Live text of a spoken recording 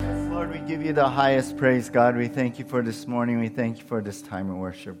we give you the highest praise, God. We thank you for this morning. We thank you for this time of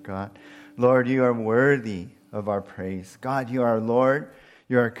worship, God. Lord, you are worthy of our praise. God, you are Lord.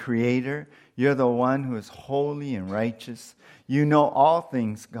 You are Creator. You're the one who is holy and righteous. You know all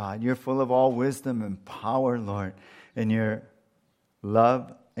things, God. You're full of all wisdom and power, Lord. And your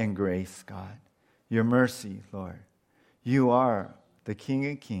love and grace, God. Your mercy, Lord. You are the King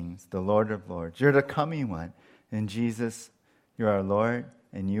of Kings, the Lord of Lords. You're the coming one. And Jesus, you're our Lord,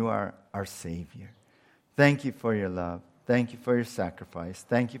 and you are our Savior. Thank you for your love. Thank you for your sacrifice.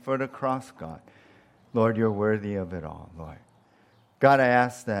 Thank you for the cross, God. Lord, you're worthy of it all, Lord. God, I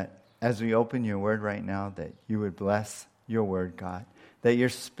ask that as we open your word right now, that you would bless your word, God. That your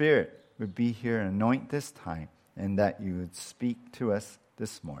Spirit would be here and anoint this time, and that you would speak to us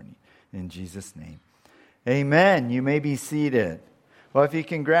this morning. In Jesus' name. Amen. You may be seated. Well, if you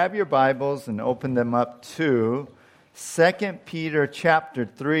can grab your Bibles and open them up to 2 Peter chapter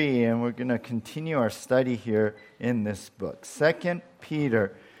 3, and we're going to continue our study here in this book. 2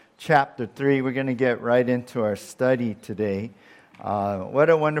 Peter chapter 3, we're going to get right into our study today. What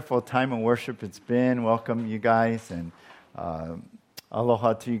a wonderful time of worship it's been. Welcome you guys, and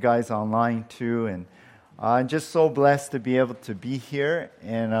aloha to you guys online too. And I'm just so blessed to be able to be here,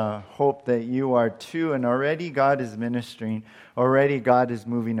 and hope that you are too. And already God is ministering. Already God is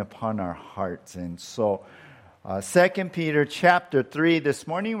moving upon our hearts. And so 2 Peter chapter 3, this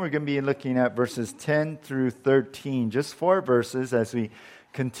morning we're going to be looking at verses 10 through 13. Just 4 verses as we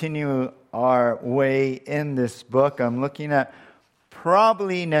continue our way in this book. I'm looking at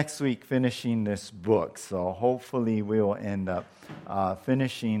probably next week finishing this book. So hopefully we will end up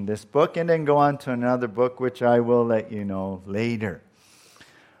finishing this book and then go on to another book, which I will let you know later.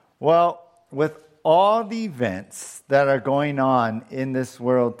 Well, with all the events that are going on in this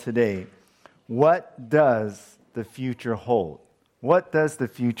world today, what does the future hold? What does the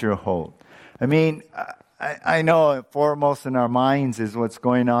future hold? I mean, I know foremost in our minds is what's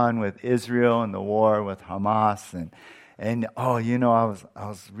going on with Israel and the war with Hamas. And I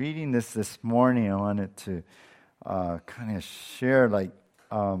was reading this morning. I wanted to kind of share,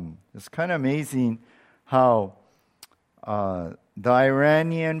 it's kind of amazing how the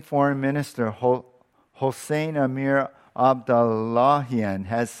Iranian foreign minister Hossein Amir Abdullahian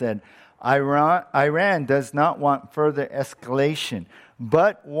has said, Iran does not want further escalation,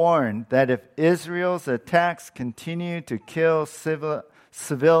 but warned that if Israel's attacks continue to kill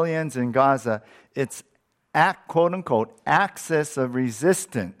civilians in Gaza, its quote-unquote axis of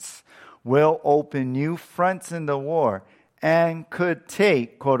resistance will open new fronts in the war and could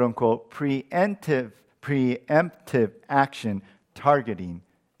take, quote-unquote, preemptive action targeting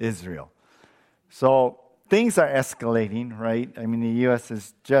Israel. So things are escalating, right? I mean, the U.S.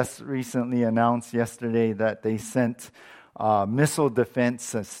 has just recently announced yesterday that they sent missile defense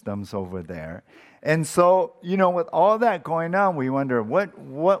systems over there. And so, with all that going on, we wonder,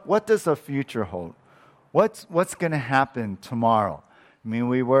 what does the future hold? What's going to happen tomorrow? I mean,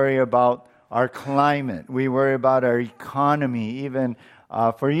 we worry about our climate. We worry about our economy. Even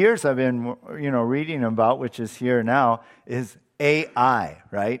for years I've been, reading about, which is here now, is AI,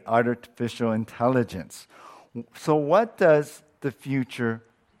 right? Artificial intelligence. So what does the future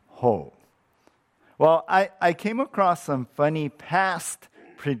hold? Well, I came across some funny past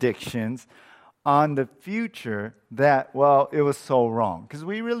predictions on the future that, it was so wrong. Because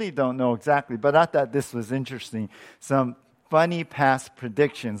we really don't know exactly. But I thought this was interesting. Some funny past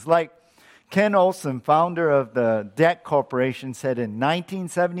predictions. Like Ken Olsen, founder of the Debt Corporation, said in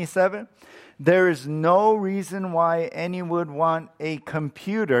 1977, there is no reason why anyone would want a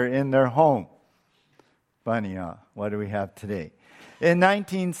computer in their home. Funny, huh? What do we have today? In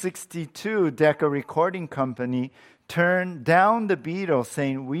 1962, Decca Recording Company turned down the Beatles,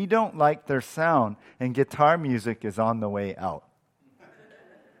 saying, we don't like their sound, and guitar music is on the way out.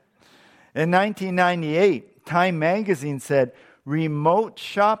 In 1998, Time magazine said, remote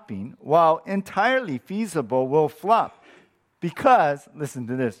shopping, while entirely feasible, will flop. Because, listen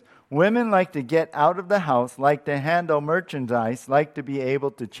to this, women like to get out of the house, like to handle merchandise, like to be able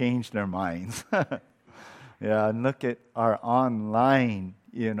to change their minds. Yeah, and look at our online,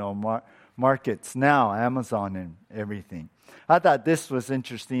 markets now, Amazon and everything. I thought this was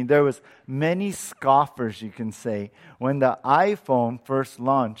interesting. There was many scoffers, you can say, when the iPhone first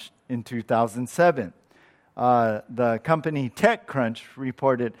launched in 2007. The company TechCrunch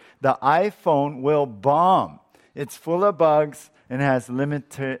reported the iPhone will bomb. It's full of bugs and has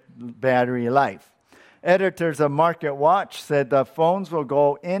limited battery life. Editors of Market Watch said the phones will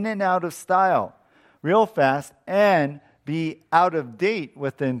go in and out of style real fast and be out of date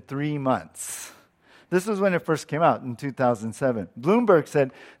within 3 months. This was when it first came out in 2007. Bloomberg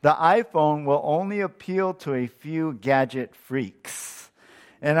said the iPhone will only appeal to a few gadget freaks.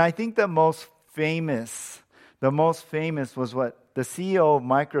 And I think the most famous was what the CEO of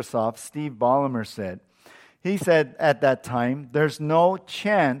Microsoft, Steve Ballmer, said. He said at that time, there's no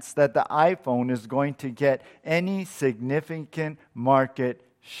chance that the iPhone is going to get any significant market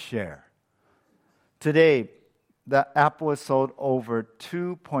share. Today, the Apple has sold over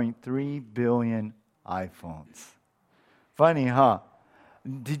 2.3 billion iPhones. Funny, huh?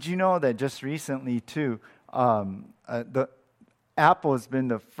 Did you know that just recently, too, the Apple has been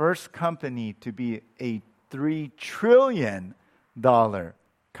the first company to be a $3 trillion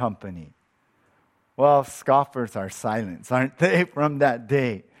company? Well, scoffers are silenced, aren't they, from that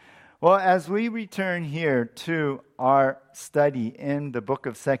day? Well, as we return here to our study in the book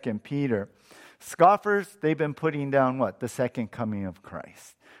of 2 Peter, scoffers, they've been putting down what? The second coming of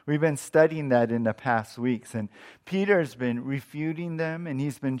Christ. We've been studying that in the past weeks, and Peter's been refuting them, and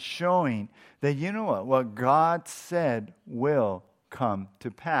he's been showing that, you know what God said will come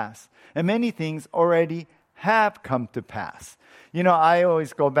to pass. And many things already have come to pass. You know, I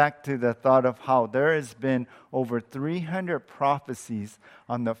always go back to the thought of how there has been over 300 prophecies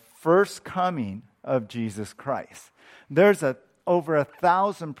on the first coming of Jesus Christ. There's over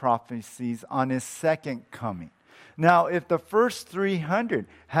 1,000 prophecies on his second coming. Now, if the first 300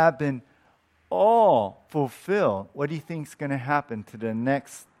 have been all fulfilled, what do you think is going to happen to the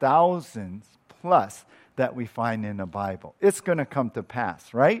next thousands plus that we find in the Bible? It's going to come to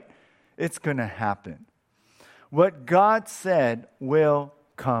pass, right? It's going to happen. What God said will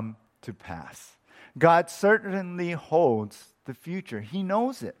come to pass. God certainly holds the future. He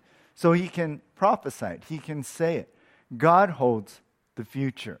knows it. So he can prophesy it. He can say it. God holds the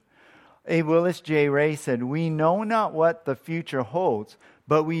future. A. Willis J. Ray said, "We know not what the future holds,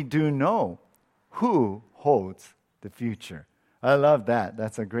 but we do know who holds the future." I love that.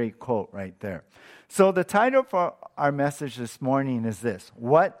 That's a great quote right there. So the title for our message this morning is this: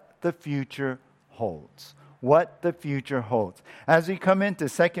 What the Future Holds. What the future holds. As we come into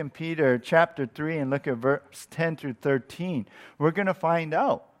 2 Peter chapter 3 and look at verse 10 through 13, we're going to find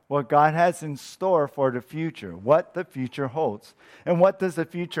out what God has in store for the future, what the future holds. And what does the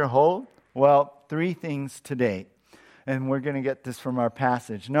future hold? Well, three things today. And we're going to get this from our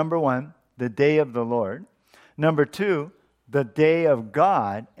passage. Number one, the day of the Lord. Number two, the day of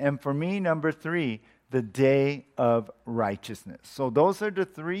God. And for me, number three, the day of righteousness. So those are the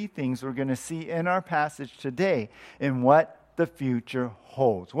three things we're going to see in our passage today in what the future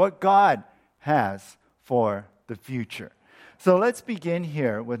holds, what God has for the future. So let's begin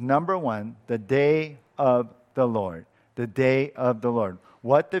here with number one, the day of the Lord. The day of the Lord.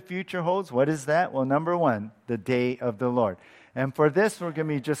 What the future holds, what is that? Well, number one, the day of the Lord. And for this, we're going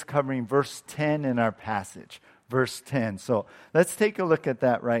to be just covering verse 10 in our passage. Verse 10. So let's take a look at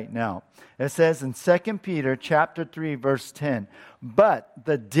that right now. It says in 2 Peter chapter 3, verse 10, "But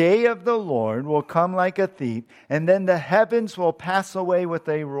the day of the Lord will come like a thief, and then the heavens will pass away with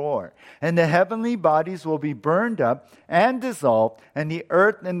a roar, and the heavenly bodies will be burned up and dissolved, and the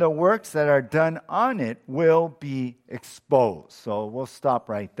earth and the works that are done on it will be exposed." So we'll stop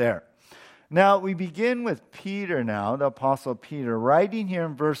right there. Now we begin with Peter now, the Apostle Peter, writing here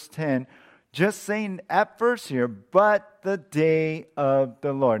in verse 10, just saying at first here, but the day of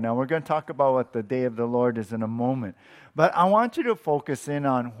the Lord. Now, we're going to talk about what the day of the Lord is in a moment. But I want you to focus in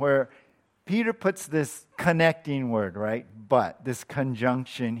on where Peter puts this connecting word, right? But, this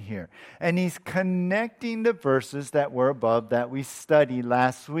conjunction here. And he's connecting the verses that were above that we studied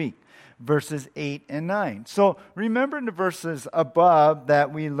last week. Verses 8 and 9. So remember the verses above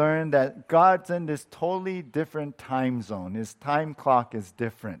that we learned that God's in this totally different time zone. His time clock is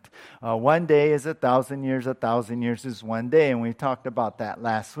different. 1 day is 1,000 years. 1,000 years is 1 day. And we talked about that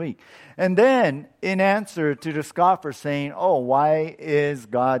last week. And then in answer to the scoffer saying, oh, why is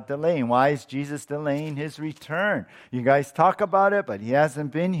God delaying? Why is Jesus delaying his return? You guys talk about it, but he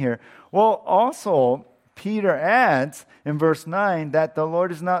hasn't been here. Well, also, Peter adds in verse 9 that the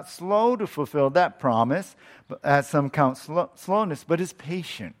Lord is not slow to fulfill that promise, as some count slowness, but is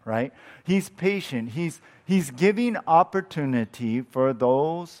patient, right? He's patient. He's giving opportunity for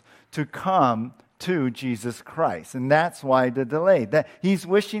those to come to Jesus Christ. And that's why the delay. That he's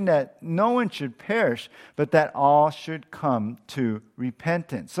wishing that no one should perish, but that all should come to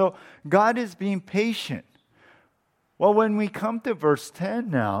repentance. So God is being patient. Well, when we come to verse 10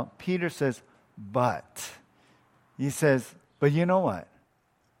 now, Peter says, but, he says, but you know what?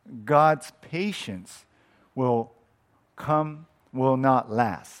 God's patience will not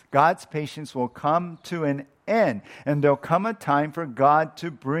last. God's patience will come to an end. And there'll come a time for God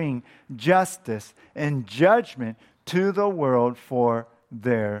to bring justice and judgment to the world for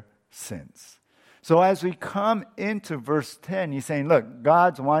their sins. So as we come into verse 10, he's saying, look,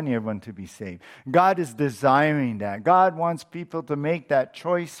 God's wanting everyone to be saved. God is desiring that. God wants people to make that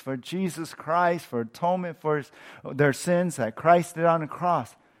choice for Jesus Christ, for atonement for their sins that Christ did on the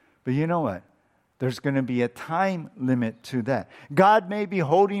cross. But you know what? There's going to be a time limit to that. God may be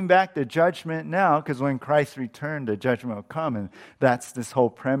holding back the judgment now, because when Christ returned, the judgment will come. And that's this whole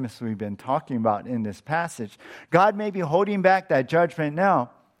premise we've been talking about in this passage. God may be holding back that judgment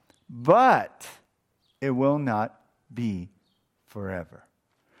now, but it will not be forever.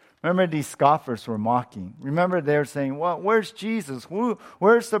 Remember, these scoffers were mocking. Remember, they were saying, well, where's Jesus?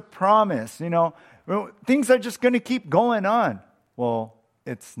 Where's the promise? You know, things are just going to keep going on. Well,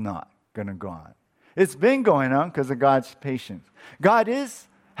 it's not going to go on. It's been going on because of God's patience. God is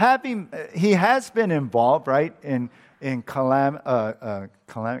He has been involved, right, in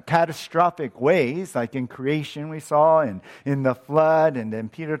catastrophic ways, like in creation we saw, and in the flood, and then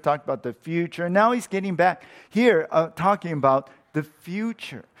Peter talked about the future. And now he's getting back here talking about the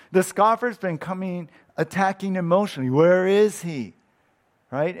future. The scoffer's been attacking emotionally. Where is he?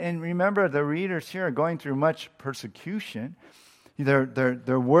 Right? And remember, the readers here are going through much persecution.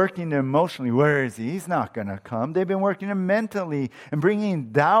 They're working emotionally. Where is he? He's not going to come. They've been working mentally and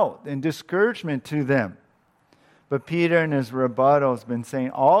bringing doubt and discouragement to them. But Peter in his rebuttal has been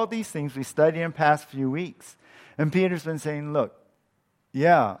saying all these things we studied in the past few weeks. And Peter's been saying, look,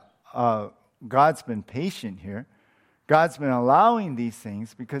 God's been patient here. God's been allowing these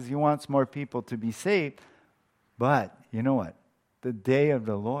things because he wants more people to be saved. But you know what? The day of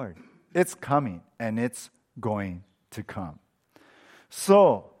the Lord, it's coming, and it's going to come.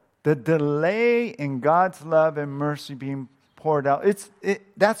 So the delay in God's love and mercy being poured out,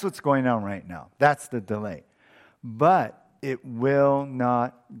 that's what's going on right now. That's the delay. But it will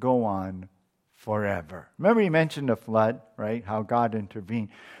not go on forever. Remember, he mentioned the flood, right? How God intervened.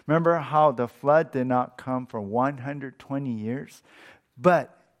 Remember how the flood did not come for 120 years?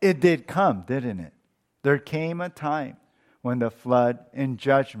 But it did come, didn't it? There came a time when the flood and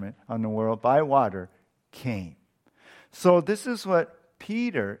judgment on the world by water came. So this is what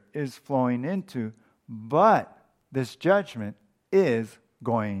Peter is flowing into, but this judgment is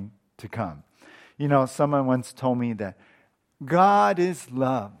going to come. You know, someone once told me that God is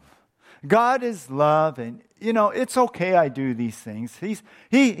love. God is love, and you know, it's okay I do these things.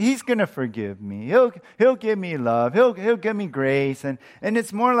 He's going to forgive me. He'll give me love. He'll give me grace, and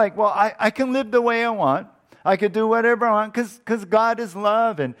it's more like, well, I can live the way I want. I could do whatever I want because God is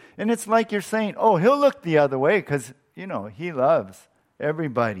love, and it's like you're saying, oh, he'll look the other way because you know he loves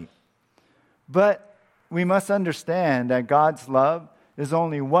everybody. But we must understand that God's love is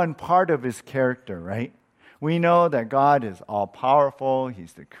only one part of his character, right? We know that God is all-powerful.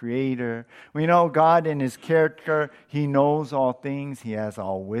 He's the creator. We know God in his character. He knows all things. He has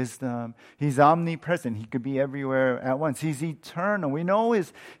all wisdom. He's omnipresent. He could be everywhere at once. He's eternal. We know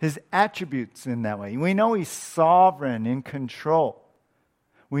his attributes in that way. We know he's sovereign, in control.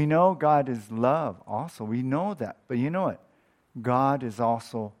 We know God is love also. We know that. But you know what? God is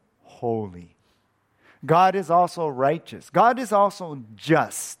also holy. God is also righteous. God is also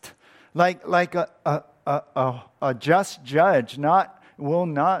just. Like a just judge will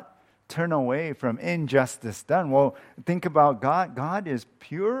not turn away from injustice done. Well, think about God. God is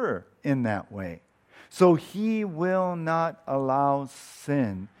pure in that way. So he will not allow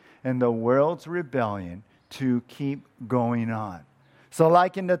sin and the world's rebellion to keep going on. So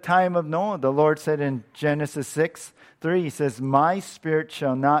like in the time of Noah, the Lord said in Genesis 6:3, he says, my spirit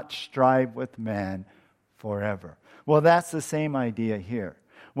shall not strive with man forever. Well, that's the same idea here.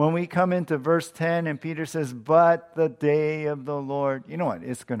 When we come into verse 10 and Peter says, but the day of the Lord, you know what?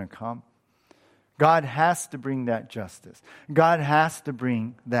 It's going to come. God has to bring that justice. God has to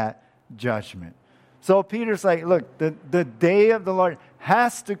bring that judgment. So Peter's like, look, the day of the Lord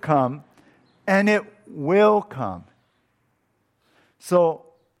has to come, and it will come. So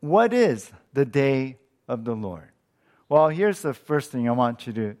what is the day of the Lord? Well, here's the first thing I want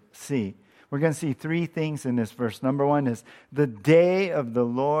you to see. We're going to see three things in this verse. Number one is the day of the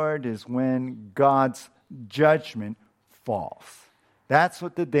Lord is when God's judgment falls. That's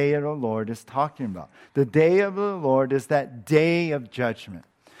what the day of the Lord is talking about. The day of the Lord is that day of judgment.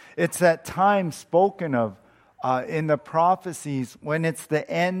 It's that time spoken of in the prophecies when it's the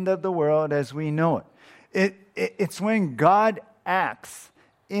end of the world as we know it. It's when God acts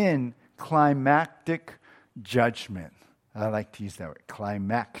in climactic judgment. I like to use that word,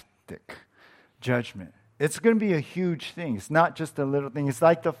 climactic judgment. It's going to be a huge thing. It's not just a little thing. It's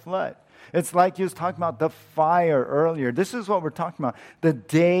like the flood. It's like he was talking about the fire earlier. This is what we're talking about. The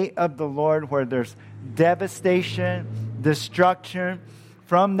day of the Lord, where there's devastation, destruction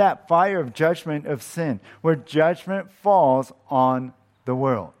from that fire of judgment of sin, where judgment falls on the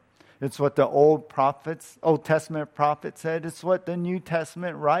world. It's what the Old Testament prophets said. It's what the New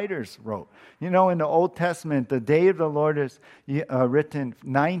Testament writers wrote. In the Old Testament, the day of the Lord is written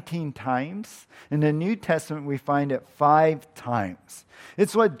 19 times. In the New Testament, we find it 5 times.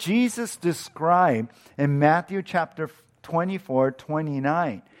 It's what Jesus described in Matthew chapter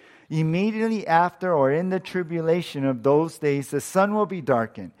 24:29. Immediately after or in the tribulation of those days, the sun will be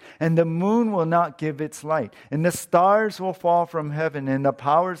darkened, and the moon will not give its light, and the stars will fall from heaven, and the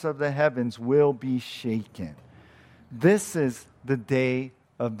powers of the heavens will be shaken. This is the day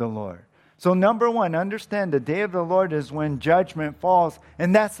of the Lord. So number one, understand the day of the Lord is when judgment falls,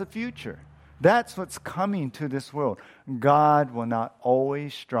 and that's the future. That's what's coming to this world. God will not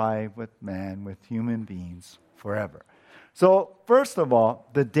always strive with man, with human beings forever. So, first of all,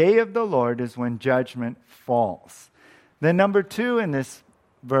 the day of the Lord is when judgment falls. Then number 2 in this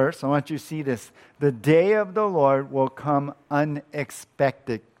verse, I want you to see this. The day of the Lord will come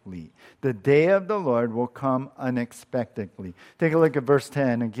unexpectedly. The day of the Lord will come unexpectedly. Take a look at verse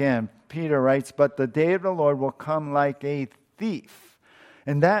 10 again. Peter writes, "But the day of the Lord will come like a thief."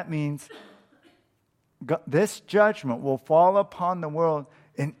 And that means this judgment will fall upon the world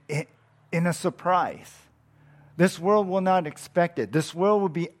in a surprise. This world will not expect it. This world will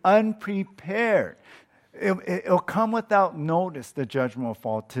be unprepared. It'll come without notice, the judgment will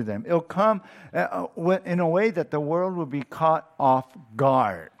fall to them. It'll come in a way that the world will be caught off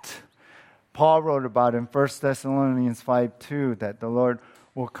guard. Paul wrote about in 1 Thessalonians 5:2 that the Lord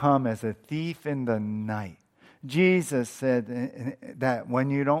will come as a thief in the night. Jesus said that when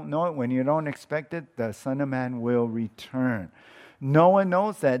you don't know it, when you don't expect it, the Son of Man will return. No one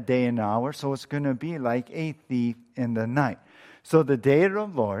knows that day and hour, so it's going to be like a thief in the night. So the day of the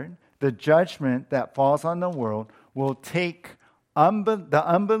Lord, the judgment that falls on the world, will take the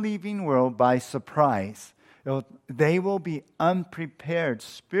unbelieving world by surprise. They will be unprepared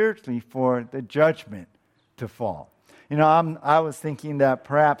spiritually for the judgment to fall. I was thinking that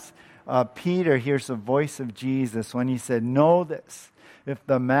perhaps Peter hears the voice of Jesus when he said, "Know this, if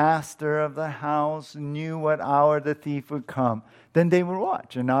the master of the house knew what hour the thief would come, then they would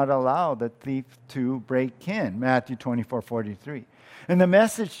watch and not allow the thief to break in." Matthew 24:43. And the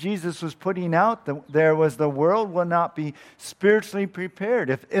message Jesus was putting out there was the world will not be spiritually prepared.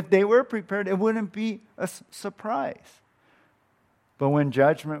 If they were prepared, it wouldn't be a surprise. But when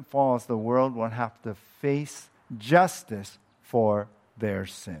judgment falls, the world will have to face justice for their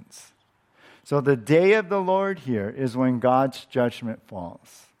sins. So the day of the Lord here is when God's judgment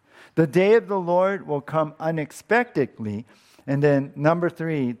falls. The day of the Lord will come unexpectedly. And then number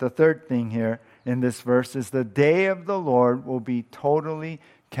 3, the third thing here in this verse is the day of the Lord will be totally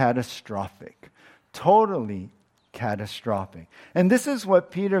catastrophic. Totally catastrophic. And this is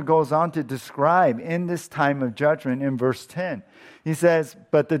what Peter goes on to describe in this time of judgment in verse 10. He says,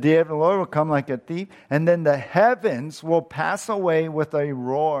 "But the day of the Lord will come like a thief, and then the heavens will pass away with a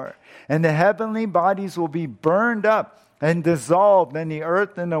roar, and the heavenly bodies will be burned up and dissolved, and the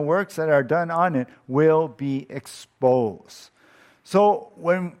earth and the works that are done on it will be exposed." So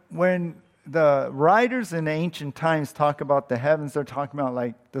when the writers in ancient times talk about the heavens, they're talking about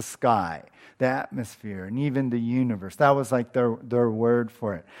like the sky, the atmosphere, and even the universe. That was like their word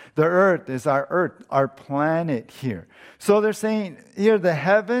for it. The earth is our earth, our planet here. So they're saying here the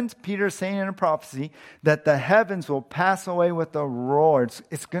heavens, Peter's saying in a prophecy that the heavens will pass away with a roar.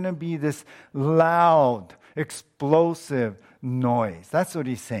 It's going to be this loud, explosive noise. That's what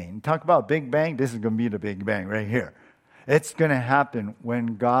he's saying. Talk about Big Bang. This is going to be the Big Bang right here. It's going to happen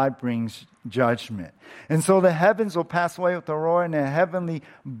when God brings judgment. And so the heavens will pass away with a roar, and the heavenly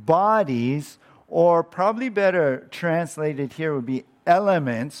bodies, or probably better translated here would be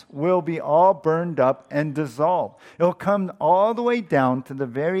elements, will be all burned up and dissolved. It'll come all the way down to the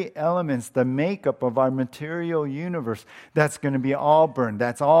very elements, the makeup of our material universe. That's going to be all burned.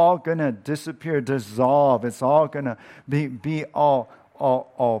 That's all going to disappear, dissolve. It's all going to be all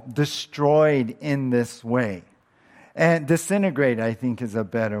destroyed in this way. And disintegrate, I think, is a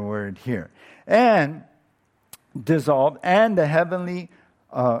better word here. And dissolved, and the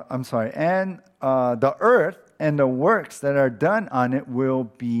the earth and the works that are done on it will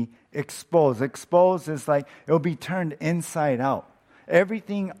be exposed. Exposed is like it'll be turned inside out.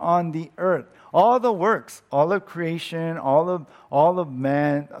 everything on the earth, all the works, all of creation, all of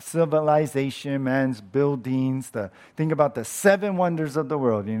man, civilization, man's buildings. Think about the 7 wonders of the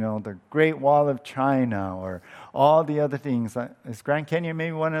world, the Great Wall of China, or all the other things. Is Grand Canyon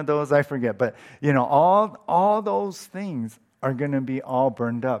maybe one of those? I forget. But, all those things are going to be all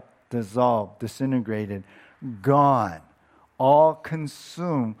burned up, dissolved, disintegrated, gone, all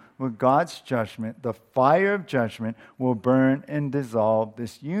consumed with God's judgment. The fire of judgment will burn and dissolve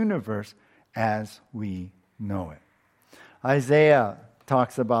this universe as we know it. Isaiah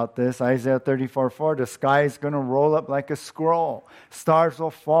talks about this. Isaiah 34:4, the sky is going to roll up like a scroll. Stars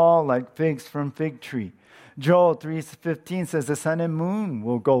will fall like figs from fig tree. Joel 3:15 says the sun and moon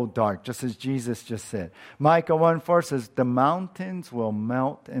will go dark, just as Jesus just said. Micah 1:4 says the mountains will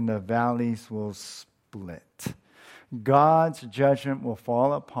melt and the valleys will split. God's judgment will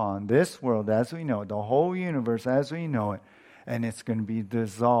fall upon this world as we know it, the whole universe as we know it, and it's going to be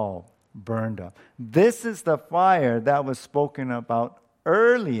dissolved, burned up. This is the fire that was spoken about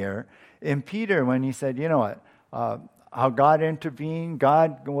earlier in Peter when he said, how God intervened.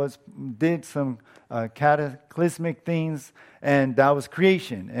 God did some cataclysmic things, and that was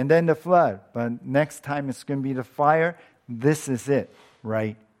creation, and then the flood. But next time it's going to be the fire. This is it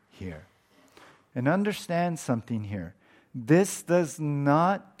right here. And understand something here. This does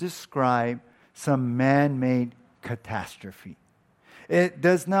not describe some man-made catastrophe. It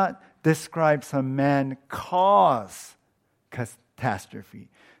does not describe some man-caused catastrophe.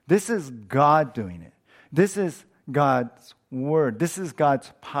 This is God doing it. This is God's word. This is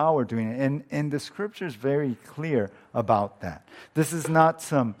God's power doing it. And the scripture is very clear about that. This is not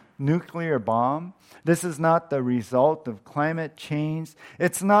some nuclear bomb. This is not the result of climate change.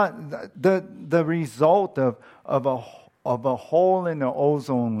 It's not the result of a hole in the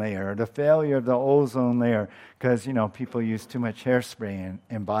ozone layer, the failure of the ozone layer, because, people use too much hairspray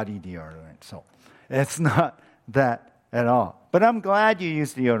and body deodorant. So it's not that at all. But I'm glad you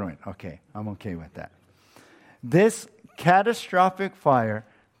use deodorant. Okay, I'm okay with that. This catastrophic fire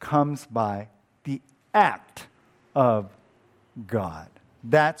comes by the act of God.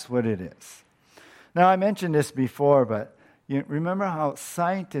 That's what it is. Now, I mentioned this before, but remember how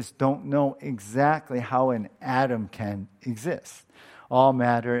scientists don't know exactly how an atom can exist. All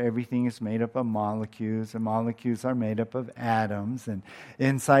matter, everything is made up of molecules, and molecules are made up of atoms. And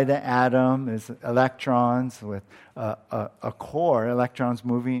inside the atom is electrons with a core, electrons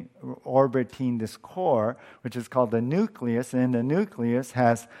moving, orbiting this core, which is called the nucleus. And the nucleus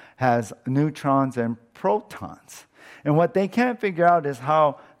has neutrons and protons. And what they can't figure out is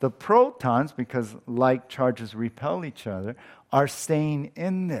how the protons, because like charges repel each other, are staying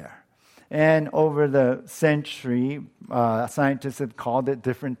in there. And over the century, scientists have called it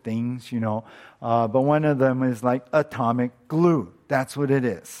different things, but one of them is like atomic glue. That's what it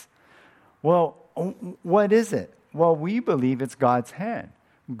is. Well, what is it? Well, we believe it's God's hand.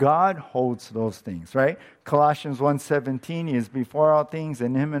 God holds those things, right? Colossians 1:17 is before all things,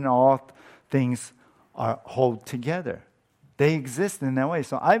 and Him and all things are hold together. They exist in that way.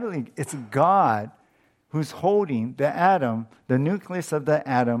 So I believe it's God who's holding the atom, the nucleus of the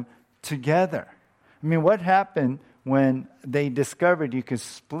atom, together. I mean, what happened when they discovered you could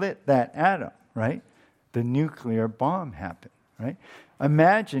split that atom, right? The nuclear bomb happened, right?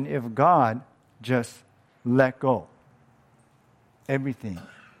 Imagine if God just let go. Everything.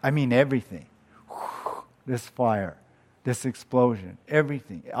 This fire, this explosion,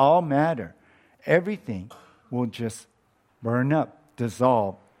 everything, all matter, everything will just burn up,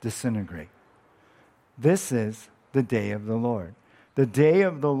 dissolve, disintegrate. This is the day of the Lord. The day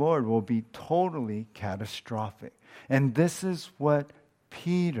of the Lord will be totally catastrophic. And this is what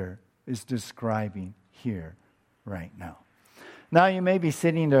Peter is describing here right now. Now you may be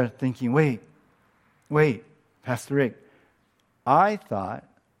sitting there thinking, wait, Pastor Rick, I thought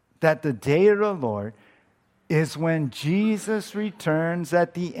that the day of the Lord is when Jesus returns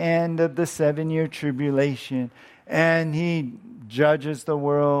at the end of the 7-year tribulation and He judges the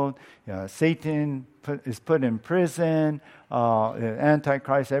world. Satan is put in prison.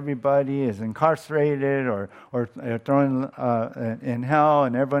 Antichrist, everybody is incarcerated or thrown in hell,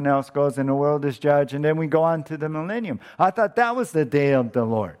 and everyone else goes and the world is judged. And then we go on to the millennium. I thought that was the day of the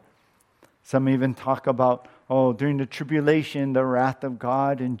Lord. Some even talk about, during the tribulation, the wrath of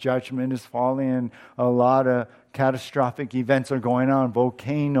God and judgment is falling, and a lot of catastrophic events are going on,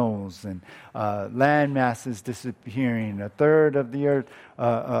 volcanoes and land masses disappearing, a third of the earth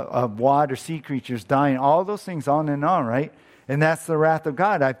of water, sea creatures dying, all those things on and on, right? And that's the wrath of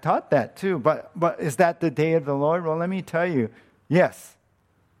God. I've taught that too. But is that the day of the Lord? Well, let me tell you, yes,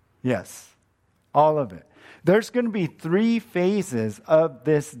 all of it. There's going to be 3 phases of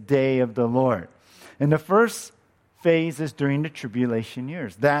this day of the Lord. And the first phase is during the tribulation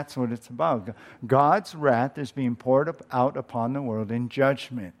years. That's what it's about. God's wrath is being poured out upon the world in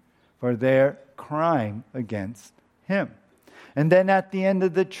judgment for their crime against him. And then at the end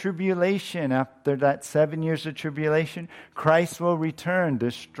of the tribulation, after that 7 years of tribulation, Christ will return,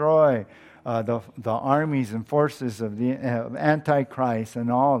 destroy the armies and forces of the Antichrist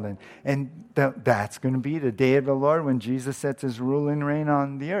and all. And that's going to be the day of the Lord when Jesus sets his rule and reign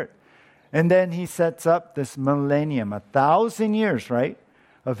on the earth. And then he sets up this millennium, 1,000 years, right,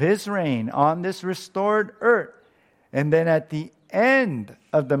 of his reign on this restored earth. And then at the end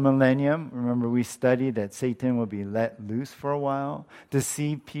of the millennium, remember we studied that Satan will be let loose for a while,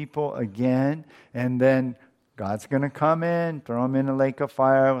 deceive people again, and then God's going to come in, throw them in a lake of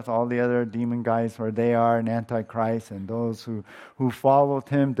fire with all the other demon guys where they are, and Antichrist, and those who followed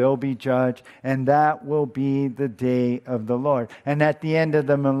him, they'll be judged, and that will be the day of the Lord. And at the end of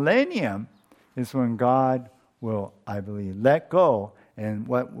the millennium is when God will, I believe, let go, and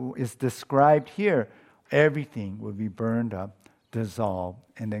what is described here, everything will be burned up, dissolved,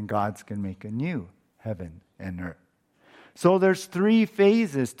 and then God's going to make a new heaven and earth. So there's 3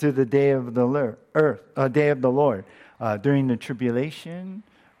 phases to the day of the Lord. During the tribulation,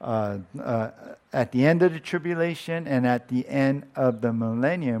 at the end of the tribulation, and at the end of the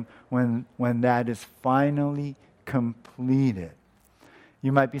millennium, when that is finally completed.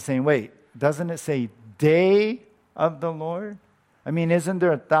 You might be saying, wait, doesn't it say day of the Lord? I mean, isn't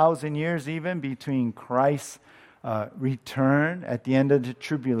there 1,000 years even between Christ's return at the end of the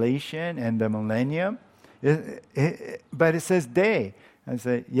tribulation and the millennium? But it says day. I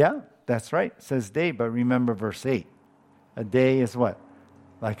say, yeah, that's right. It says day, but remember verse 8. A day is what?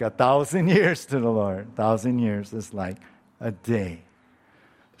 Like 1,000 years to the Lord. 1,000 years is like a day.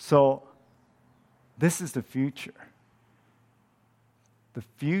 So this is the future. The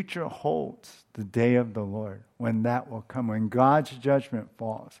future holds the day of the Lord, when that will come, when God's judgment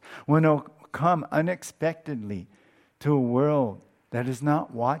falls, when it will come unexpectedly to a world that is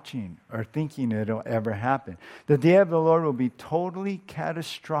not watching or thinking it'll ever happen. The day of the Lord will be totally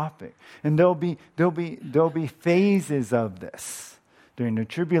catastrophic. And there'll be phases of this during the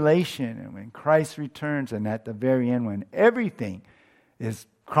tribulation and when Christ returns, and at the very end when everything is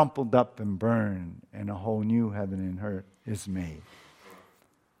crumpled up and burned and a whole new heaven and earth is made.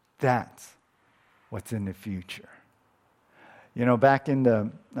 That's what's in the future. You know,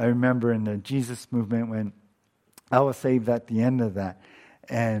 I remember in the Jesus movement when I was saved at the end of that.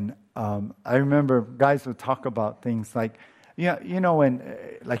 And I remember guys would talk about things like, you know, when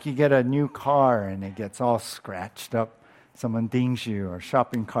like you get a new car and it gets all scratched up, someone dings you or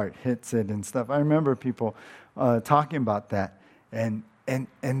shopping cart hits it and stuff. I remember people talking about that. And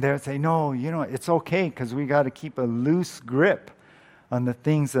they'll say, no, you know, it's okay because we got to keep a loose grip on the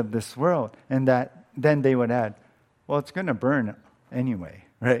things of this world. And that then they would add, well, it's going to burn anyway,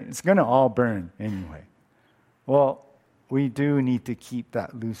 right? It's going to all burn anyway. Well, we do need to keep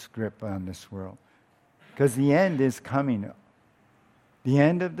that loose grip on this world because the end is coming. The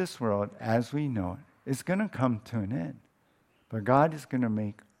end of this world, as we know it, is going to come to an end. But God is going to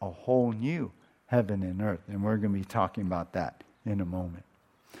make a whole new heaven and earth, and we're going to be talking about that in a moment.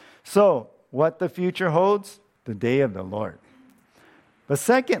 So, what the future holds? The day of the Lord. But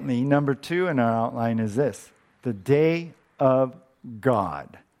secondly, number 2 in our outline is this: the day of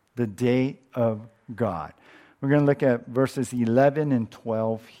God. The day of God. We're going to look at verses 11 and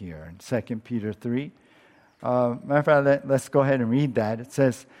 12 here in 2 Peter 3. Matter of fact, let's go ahead and read that. It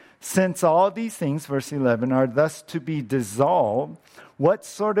says, since all these things, verse 11, are thus to be dissolved, what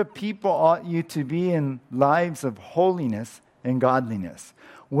sort of people ought you to be in lives of holiness and godliness,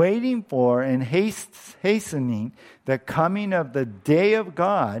 waiting for and hastening the coming of the day of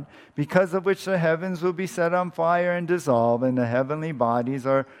God, because of which the heavens will be set on fire and dissolve, and the heavenly bodies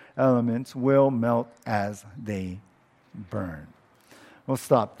or elements will melt as they burn. We'll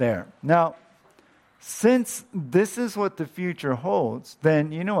stop there. Now, since this is what the future holds,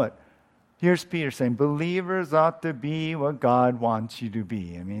 then you know what? Here's Peter saying, believers ought to be what God wants you to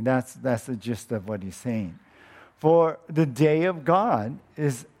be. I mean, that's the gist of what he's saying. For the day of God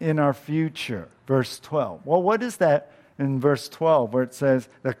is in our future. Verse 12. Well, what is that in verse 12 where it says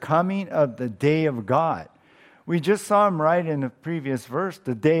the coming of the day of God? We just saw him right in the previous verse,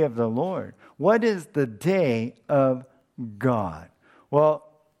 the day of the Lord. What is the day of God? Well,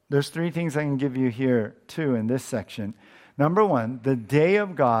 there's 3 things I can give you here too in this section. Number 1, the day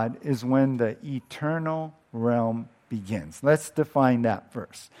of God is when the eternal realm begins. Let's define that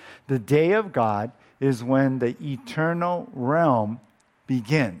first. The day of God is when the eternal realm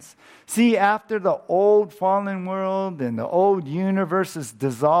begins. See, after the old fallen world and the old universe is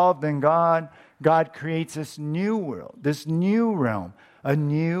dissolved in God, God creates this new world, this new realm, a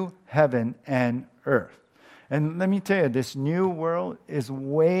new heaven and earth. And let me tell you, this new world is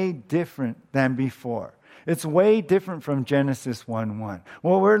way different than before. It's way different from Genesis 1:1.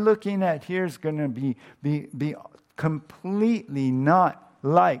 What we're looking at here is going to be completely not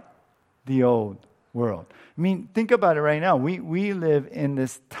like the old world. I mean, think about it right now. We live in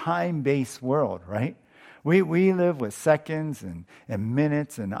this time-based world, right? We live with seconds and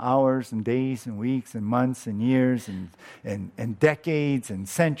minutes and hours and days and weeks and months and years and decades and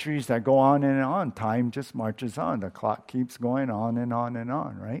centuries that go on and on. Time just marches on. The clock keeps going on and on and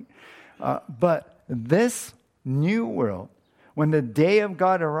on, right? But this new world, when the day of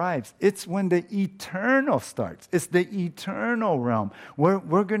God arrives, it's when the eternal starts. It's the eternal realm.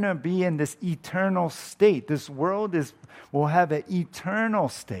 We're going to be in this eternal state. This world will have an eternal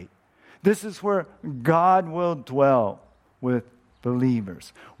state. This is where God will dwell with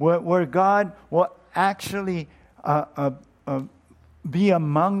believers, where God will actually be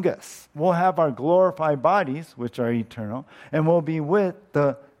among us. We'll have our glorified bodies, which are eternal, and we'll be with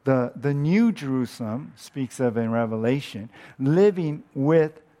the New Jerusalem, speaks of in Revelation, living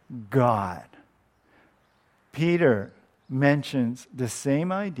with God. Peter mentions the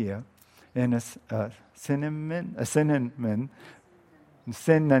same idea in a cinnamon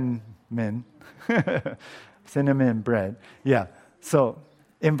bread. Yeah. So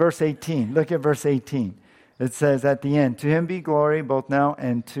in verse 18, look at verse 18. It says at the end, to him be glory both now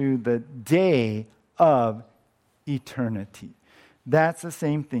and to the day of eternity. That's the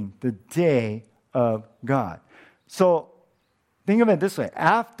same thing, the day of God. So think of it this way.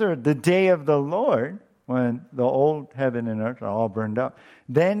 After the day of the Lord, when the old heaven and earth are all burned up,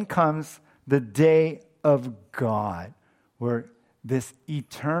 then comes the day of God, where this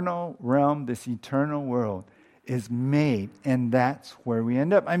eternal realm, this eternal world is made, and that's where we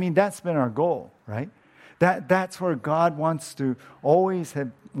end up. I mean, that's been our goal, right? That's where God wants to always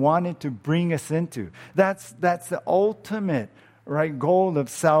have wanted to bring us into. That's the ultimate, right, goal of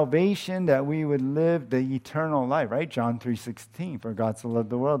salvation, that we would live the eternal life, right? John 3:16, for God so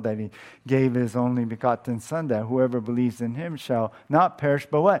loved the world that he gave his only begotten Son, that whoever believes in him shall not perish,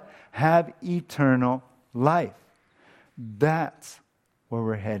 but what? Have eternal life. That's where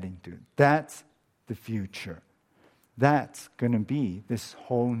we're heading to. That's the future. That's going to be this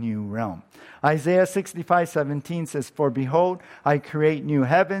whole new realm. Isaiah 65:17 says, for behold, I create new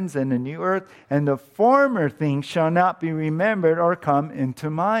heavens and a new earth, and the former things shall not be remembered or come into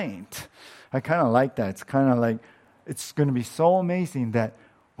mind. I kind of like that. It's kind of like, it's going to be so amazing that,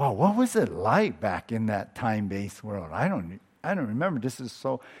 wow, what was it like back in that time-based world? I don't remember. This is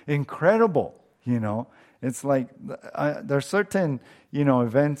so incredible, you know. It's like, there's certain,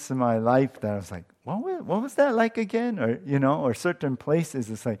 events in my life that I was like, what was that like again? Or certain places,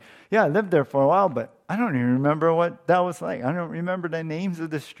 it's like, yeah, I lived there for a while, but I don't even remember what that was like. I don't remember the names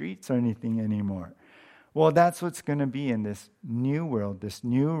of the streets or anything anymore. Well, that's what's going to be in this new world, this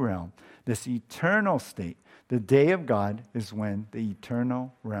new realm, this eternal state. The day of God is when the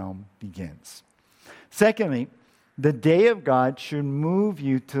eternal realm begins. Secondly, the day of God should move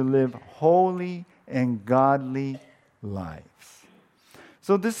you to live holy and godly lives.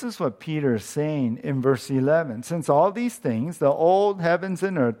 So this is what Peter is saying in verse 11. Since all these things, the old heavens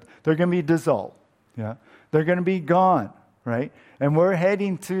and earth, they're going to be dissolved. Yeah, they're going to be gone, right? And we're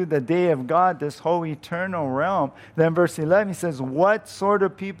heading to the day of God, this whole eternal realm. Then verse 11, he says, what sort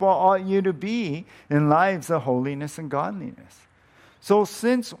of people ought you to be in lives of holiness and godliness? So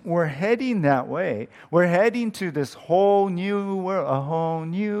since we're heading that way, we're heading to this whole new world, a whole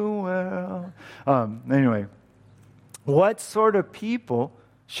new world. Anyway, what sort of people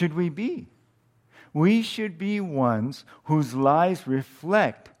should we be? We should be ones whose lives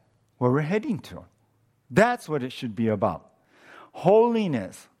reflect where we're heading to. That's what it should be about.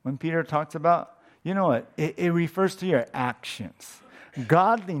 Holiness, when Peter talks about, it refers to your actions.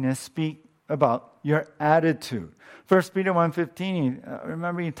 Godliness speaks about your attitude. 1 Peter 1:15,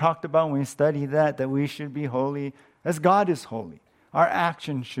 remember he talked about when we studied that we should be holy as God is holy. Our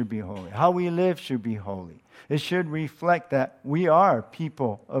actions should be holy. How we live should be holy. It should reflect that we are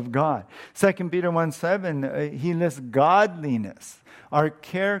people of God. 2 Peter 1:7, he lists godliness, our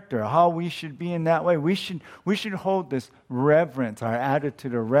character, how we should be in that way. We should hold this reverence, our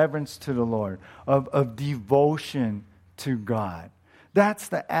attitude of reverence to the Lord, of devotion to God. That's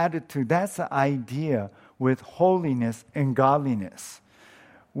the attitude, that's the idea with holiness and godliness.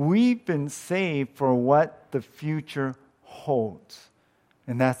 We've been saved for what the future holds,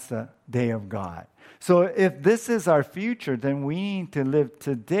 and that's the day of God. So if this is our future, then we need to live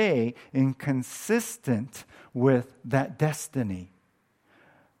today in consistent with that destiny.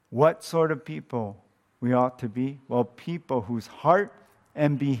 What sort of people we ought to be? Well, people whose heart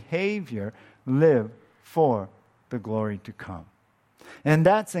and behavior live for the glory to come. And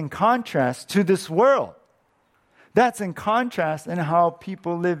that's in contrast to this world. That's in contrast in how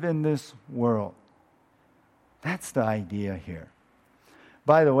people live in this world. That's the idea here.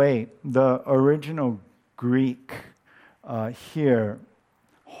 By the way, the original Greek here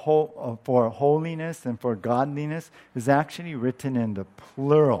for holiness and for godliness is actually written in the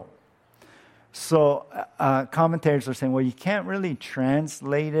plural. So commentators are saying, well, you can't really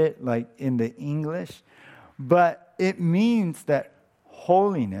translate it like in the English, but it means that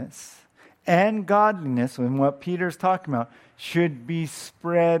holiness and godliness, and what Peter's talking about, should be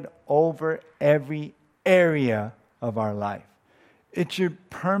spread over every area of our life. It should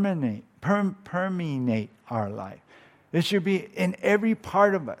permeate our life. It should be in every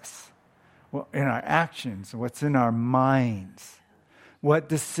part of us, in our actions, what's in our minds, what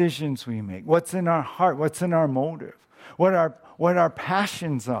decisions we make, what's in our heart, what's in our motive, what our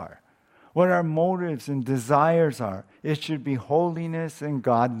passions are, what our motives and desires are. It should be holiness and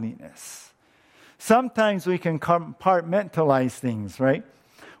godliness. Sometimes we can compartmentalize things, right?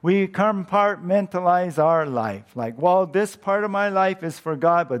 We compartmentalize our life. Like, well, this part of my life is for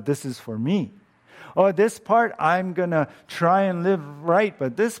God, but this is for me. Or this part, I'm going to try and live right,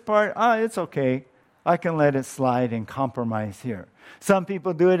 but this part, it's okay. I can let it slide and compromise here. Some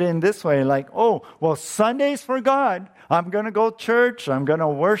people do it in this way, like, oh, well, Sunday's for God. I'm going to go to church. I'm going to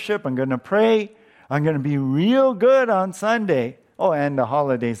worship. I'm going to pray. I'm going to be real good on Sunday. Oh, and the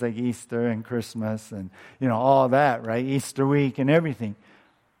holidays like Easter and Christmas and, all that, right? Easter week and everything.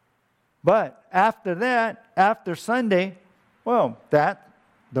 But after that, after Sunday, well,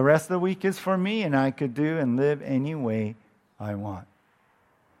 the rest of the week is for me, and I could do and live any way I want.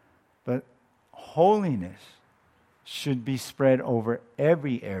 But holiness should be spread over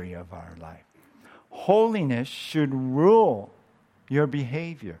every area of our life. Holiness should rule your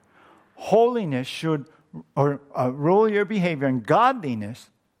behavior. Holiness should rule your behavior, and godliness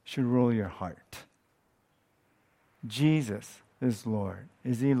should rule your heart. Jesus is Lord.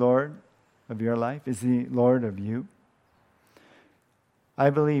 Is He Lord of your life? Is He Lord of you? I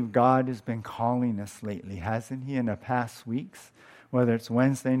believe God has been calling us lately, hasn't He, in the past weeks? Whether it's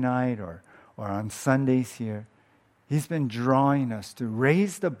Wednesday night or on Sundays here. He's been drawing us to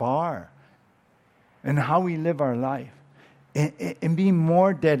raise the bar in how we live our life and be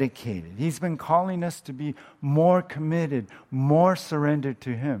more dedicated. He's been calling us to be more committed, more surrendered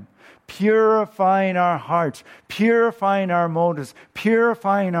to Him. Purifying our hearts, purifying our motives,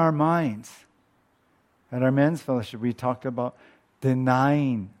 purifying our minds. At our men's fellowship, we talked about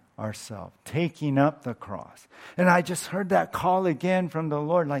denying ourselves, taking up the cross. And I just heard that call again from the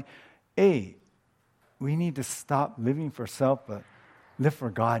Lord, like, hey, we need to stop living for self, but live for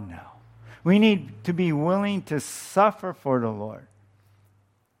God now. We need to be willing to suffer for the Lord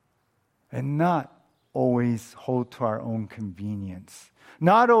and not always hold to our own convenience.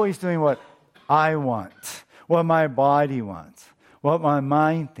 Not always doing what I want, what my body wants, what my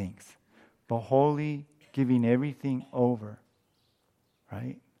mind thinks, but wholly giving everything over,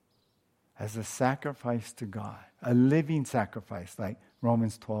 right? As a sacrifice to God, a living sacrifice, like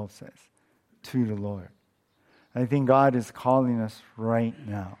Romans 12 says, to the Lord. I think God is calling us right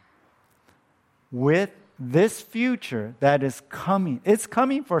now. With this future that is coming. It's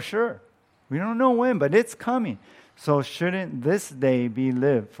coming for sure. We don't know when, but it's coming. So shouldn't this day be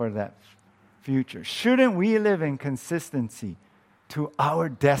lived for that future? Shouldn't we live in consistency to our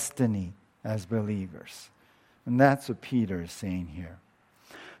destiny as believers? And that's what Peter is saying here.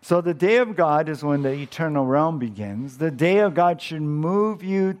 So the day of God is when the eternal realm begins. The day of God should move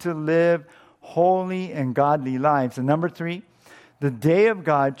you to live holy and godly lives. And number 3, the day of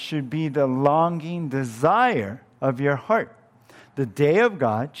God should be the longing desire of your heart. The day of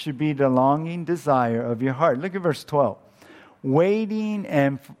God should be the longing desire of your heart. Look at verse 12. Waiting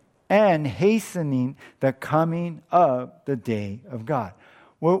and hastening the coming of the day of God.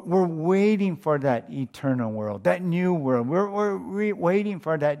 We're waiting for that eternal world, that new world. We're waiting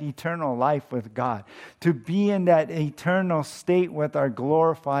for that eternal life with God, to be in that eternal state with our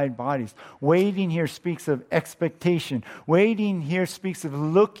glorified bodies. Waiting here speaks of expectation. Waiting here speaks of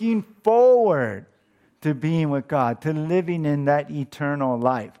looking forward to being with God, to living in that eternal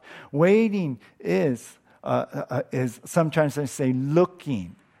life. Waiting is sometimes I say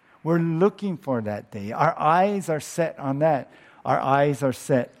looking. We're looking for that day. Our eyes are set on that. Our eyes are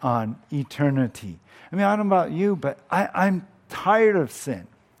set on eternity. I mean, I don't know about you, but I'm tired of sin.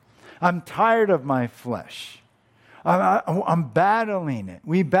 I'm tired of my flesh. I'm battling it.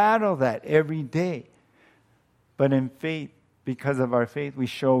 We battle that every day. But in faith, because of our faith, we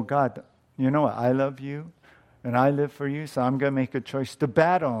show God, you know what, I love you and I live for you, so I'm going to make a choice to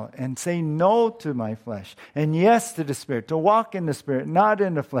battle and say no to my flesh and yes to the Spirit, to walk in the Spirit, not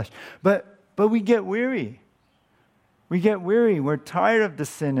in the flesh. But we get weary. We get weary. We're tired of the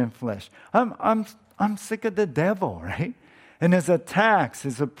sin and flesh. I'm sick of the devil, right? And his attacks,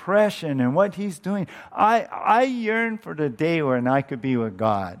 his oppression, and what he's doing. I yearn for the day when I could be with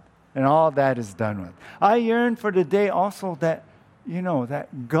God and all that is done with. I yearn for the day also that,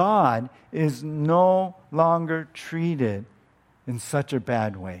 that God is no longer treated in such a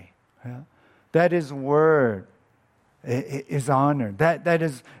bad way. Yeah? That His Word is honored. That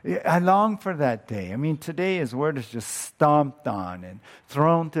is, I long for that day. I mean, today His Word is just stomped on and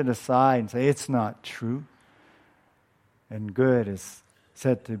thrown to the side and say, it's not true. And good is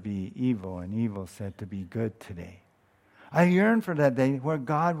said to be evil, and evil said to be good today. I yearn for that day where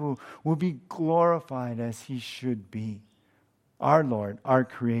God will be glorified as He should be. Our Lord, our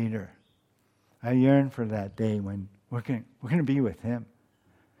Creator. I yearn for that day when we're going to be with Him.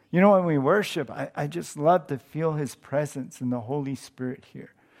 When we worship, I just love to feel His presence in the Holy Spirit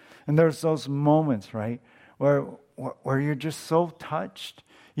here. And there's those moments, right, where you're just so touched.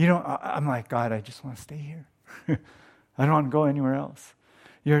 I'm like, God, I just want to stay here. I don't want to go anywhere else.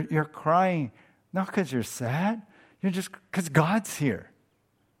 You're crying, not because you're sad. You're just because God's here.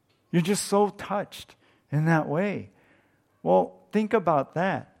 You're just so touched in that way. Well, think about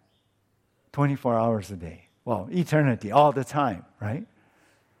that. 24 hours a day. Well, eternity, all the time, right?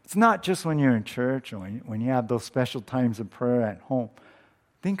 It's not just when you're in church or when you have those special times of prayer at home.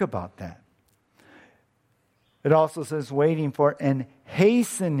 Think about that. It also says waiting for and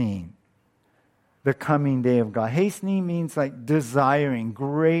hastening the coming day of God. Hastening means like desiring,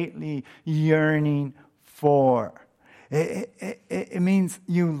 greatly yearning for. It means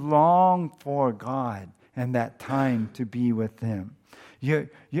you long for God and that time to be with Him.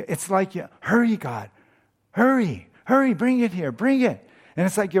 It's like, hurry, God. Hurry, bring it here, bring it. And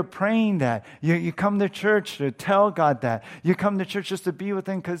it's like you're praying that. You come to church to tell God that. You come to church just to be with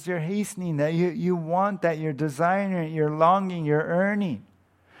Him because you're hastening that. You want that. You're desiring it. You're longing. You're earning.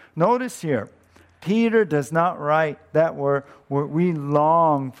 Notice here, Peter does not write that we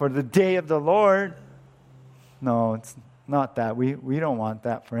long for the day of the Lord. No, it's not that. We don't want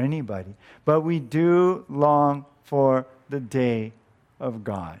that for anybody. But we do long for the day of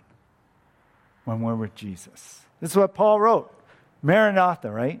God when we're with Jesus. This is what Paul wrote.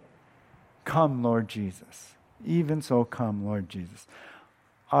 Maranatha, right? Come, Lord Jesus. Even so, come, Lord Jesus.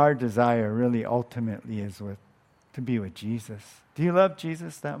 Our desire really ultimately is to be with Jesus. Do you love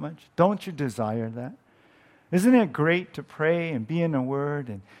Jesus that much? Don't you desire that? Isn't it great to pray and be in the Word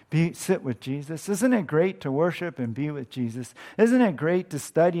and sit with Jesus? Isn't it great to worship and be with Jesus? Isn't it great to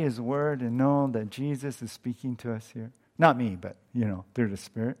study His Word and know that Jesus is speaking to us here? Not me, but, through the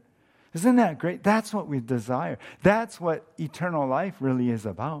Spirit. Isn't that great? That's what we desire. That's what eternal life really is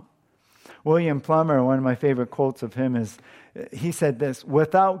about. William Plummer, one of my favorite quotes of him is, he said this,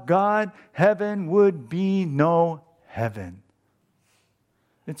 without God, heaven would be no heaven.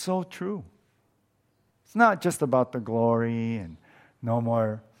 It's so true. It's not just about the glory and no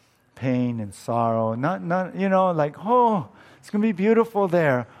more pain and sorrow. Not it's going to be beautiful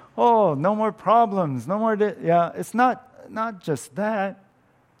there. Oh, no more problems. No more. It's not just that.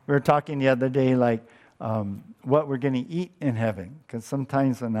 We were talking the other day, what we're going to eat in heaven. Because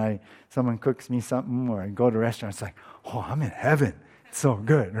sometimes when someone cooks me something or I go to a restaurant, it's like, oh, I'm in heaven. It's so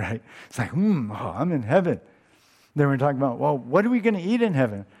good, right? It's like, I'm in heaven. Then we're talking about, well, what are we going to eat in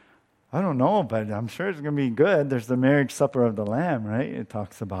heaven? I don't know, but I'm sure it's going to be good. There's the marriage supper of the Lamb, right? It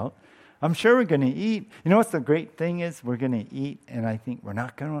talks about. I'm sure we're going to eat. You know what's the great thing is? We're going to eat, and I think we're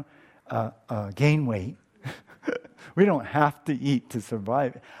not going to gain weight. We don't have to eat to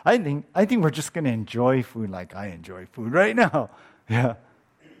survive. I think we're just going to enjoy food like I enjoy food right now. Yeah.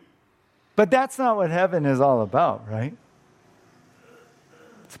 But that's not what heaven is all about, right?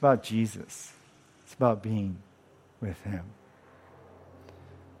 It's about Jesus. It's about being with Him.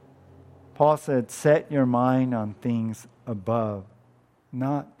 Paul said, set your mind on things above,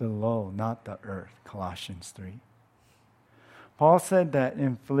 not below, not the earth, Colossians 3. Paul said that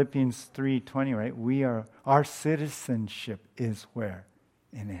in Philippians 3:20, right? Our citizenship is where?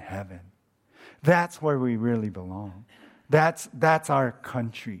 In heaven. That's where we really belong. That's our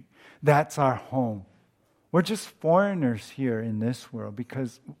country. That's our home. We're just foreigners here in this world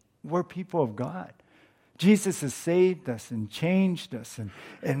because we're people of God. Jesus has saved us and changed us,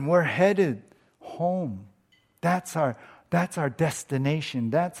 and we're headed home. That's That's our destination.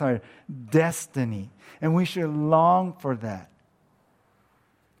 That's our destiny. And we should long for that.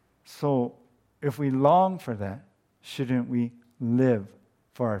 So, if we long for that, shouldn't we live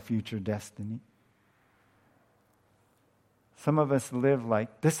for our future destiny? Some of us live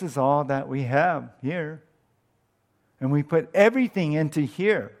like this is all that we have here. And we put everything into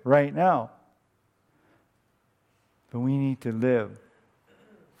here right now. But we need to live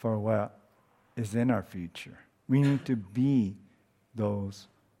for what is in our future. We need to be those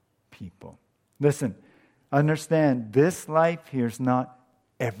people. Listen, understand this life here is not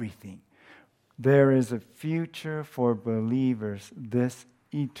everything. There is a future for believers, this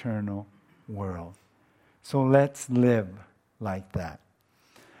eternal world. So let's live like that.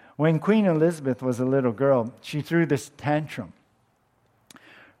 When Queen Elizabeth was a little girl, she threw this tantrum.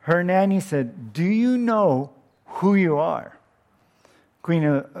 Her nanny said, "Do you know who you are?" Queen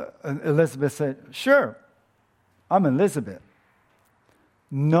Elizabeth said, "Sure, I'm Elizabeth."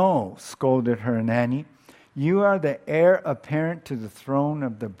 "No," scolded her nanny. "You are the heir apparent to the throne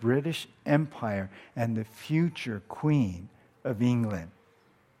of the British Empire and the future Queen of England."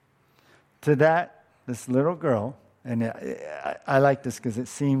 To that, this little girl, and I like this because it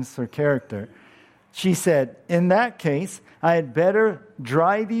seems her character, she said, "In that case, I had better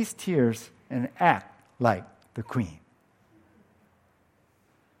dry these tears and act like the Queen."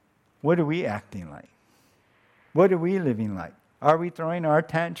 What are we acting like? What are we living like? Are we throwing our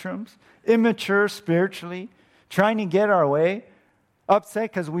tantrums? Immature spiritually? Trying to get our way?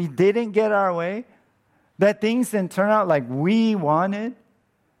 Upset because we didn't get our way? That things didn't turn out like we wanted?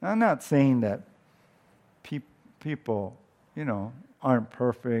 I'm not saying that people, aren't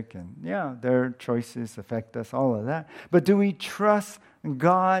perfect and, their choices affect us, all of that. But do we trust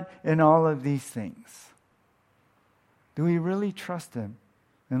God in all of these things? Do we really trust Him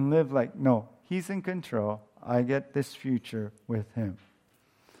and live like, no, He's in control. I get this future with Him.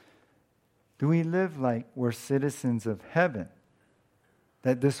 Do we live like we're citizens of heaven?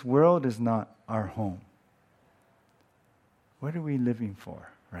 That this world is not our home? What are we living for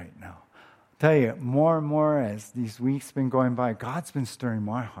right now? I'll tell you, more and more as these weeks been going by, God's been stirring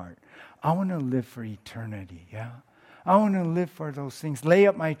my heart. I want to live for eternity, yeah? I want to live for those things. Lay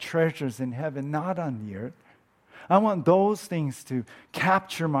up my treasures in heaven, not on the earth. I want those things to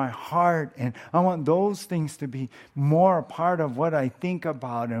capture my heart, and I want those things to be more a part of what I think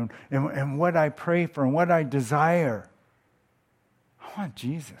about and what I pray for and what I desire. I want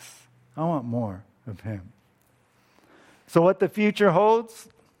Jesus. I want more of Him. So what the future holds?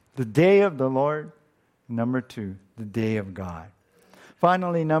 The day of the Lord. Number 2, the day of God.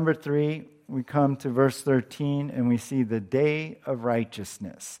 Finally, number 3, we come to verse 13 and we see the day of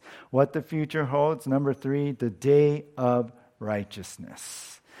righteousness. What the future holds. Number 3, the day of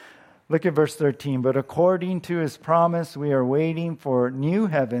righteousness. Look at verse 13. But according to His promise, we are waiting for new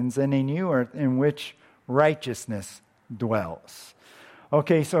heavens and a new earth in which righteousness dwells.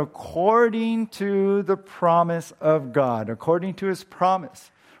 Okay, so according to the promise of God, according to His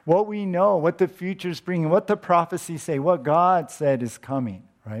promise, what we know, what the future is bringing, what the prophecies say, what God said is coming,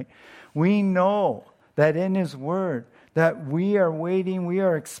 right? We know that in His Word that we are waiting, we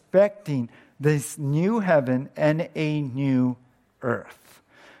are expecting this new heaven and a new earth.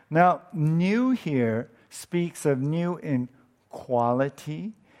 Now, new here speaks of new in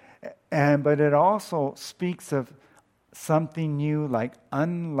quality, but it also speaks of something new, like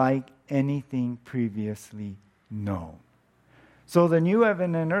unlike anything previously known. So the new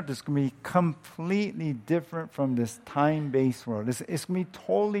heaven and earth is going to be completely different from this time-based world. It's going to be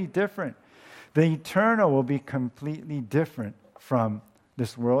totally different. The eternal will be completely different from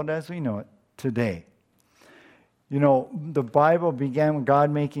this world as we know it today. The Bible began with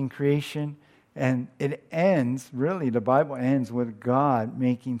God making creation, and it ends, really, the Bible ends with God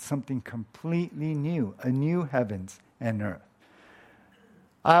making something completely new, a new heavens and earth.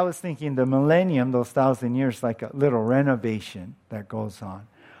 I was thinking the millennium, those 1,000 years, like a little renovation that goes on.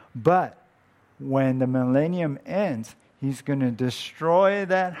 But when the millennium ends, He's going to destroy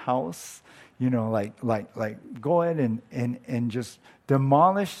that house, like go ahead and just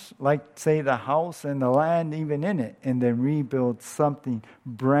demolish, like, say, the house and the land even in it, and then rebuild something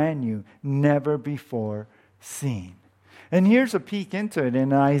brand new, never before seen. And here's a peek into it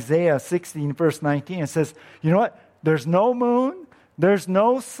in Isaiah 16, verse 19. It says, you know what? There's no moon. There's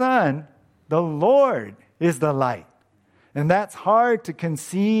no sun. The Lord is the light. And that's hard to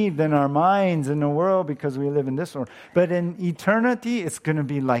conceive in our minds in the world because we live in this world. But in eternity, it's going to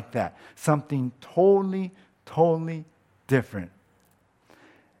be like that. Something totally, totally different.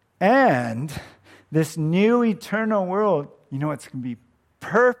 And this new eternal world, it's going to be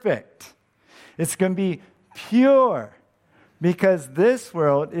perfect. It's going to be pure. Because this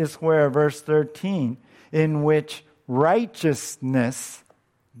world is where, verse 13, in which righteousness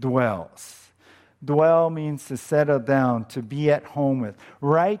dwells. Dwell means to settle down, to be at home with.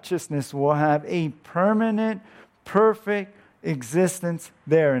 Righteousness will have a permanent, perfect existence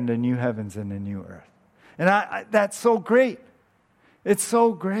there in the new heavens and the new earth. And that's so great. It's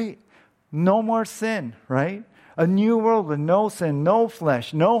so great. No more sin, right? A new world with no sin, no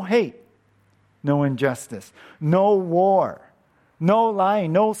flesh, no hate, no injustice, no war, no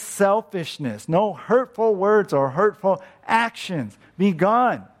lying, no selfishness, no hurtful words or hurtful actions. Be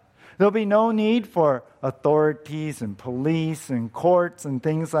gone. There'll be no need for authorities and police and courts and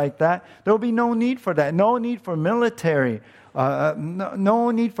things like that. There'll be no need for that. No need for military.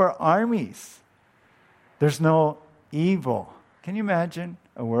 No need for armies. There's no evil. Can you imagine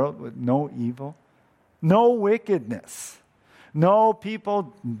a world with no evil? No wickedness. No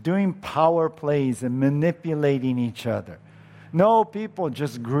people doing power plays and manipulating each other. No people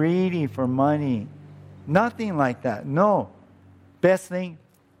just greedy for money. Nothing like that. No. Best thing,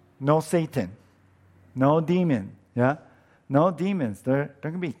 no Satan. No demon. Yeah? No demons. They're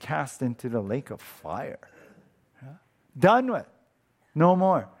going to be cast into the lake of fire. Yeah? Done with. No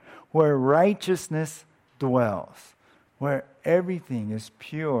more. Where righteousness dwells. Where everything is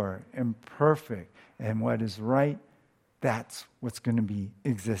pure and perfect and what is right, that's what's going to be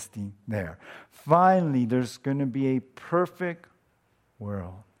existing there. Finally, there's going to be a perfect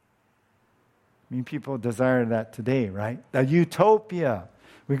world. I mean, people desire that today, right? A utopia.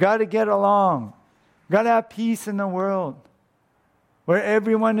 We got to get along. We got to have peace in the world where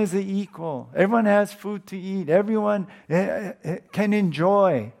everyone is equal. Everyone has food to eat. Everyone can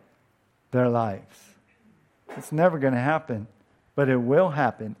enjoy their lives. It's never going to happen, but it will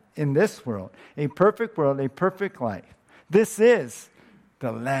happen in this world. A perfect world, a perfect life. This is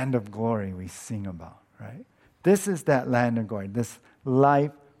the land of glory we sing about, right? This is that land of glory, this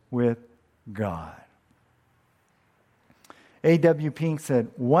life with God. A.W. Pink said,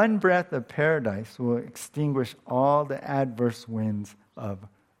 one breath of paradise will extinguish all the adverse winds of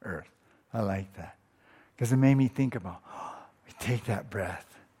earth. I like that. Because it made me think about, we take that breath,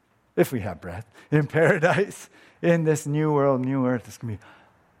 if we have breath, in paradise, in this new world, new earth. It's going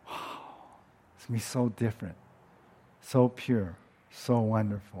to be so different, so pure, so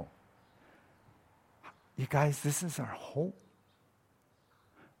wonderful. You guys, this is our hope.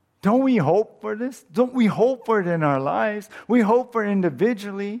 Don't we hope for this? Don't we hope for it in our lives? We hope for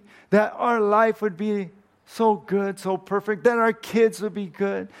individually that our life would be so good, so perfect, that our kids would be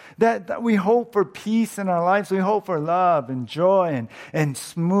good, that we hope for peace in our lives. We hope for love and joy and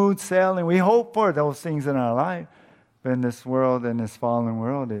smooth sailing. We hope for those things in our life. But in this world, in this fallen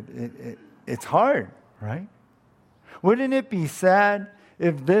world, it's hard, right? Wouldn't it be sad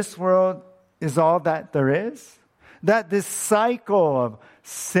if this world is all that there is? That this cycle of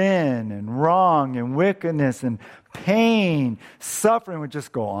sin and wrong and wickedness and pain, suffering would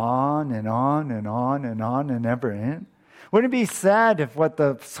just go on and on and on and on and never end? Wouldn't it be sad if what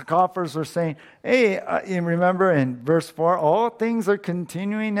the scoffers were saying, hey, remember in verse 4, all things are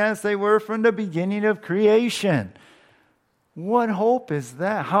continuing as they were from the beginning of creation. What hope is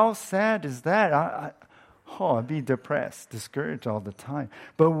that? How sad is that? I'd be depressed, discouraged all the time.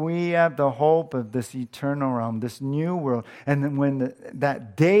 But we have the hope of this eternal realm, this new world. And then when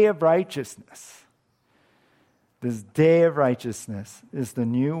that day of righteousness, this day of righteousness is the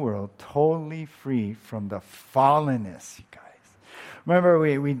new world, totally free from the fallenness, you guys. Remember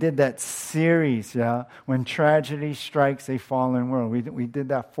we did that series, yeah? When tragedy strikes a fallen world. We did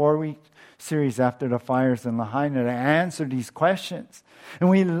that 4-week series after the fires in Lahaina to answer these questions.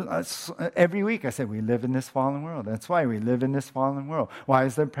 And every week I said, we live in this fallen world. That's why we live in this fallen world. Why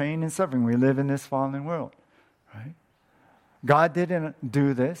is there pain and suffering? We live in this fallen world, right? God didn't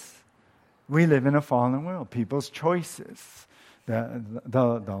do this. We live in a fallen world. People's choices, the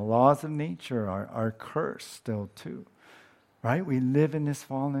laws of nature are cursed still too, right? We live in this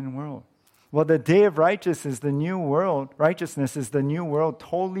fallen world. Well, the day of righteousness is the new world. Righteousness is the new world,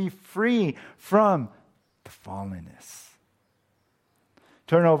 totally free from the fallenness.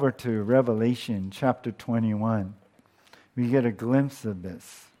 Turn over to Revelation chapter 21. We get a glimpse of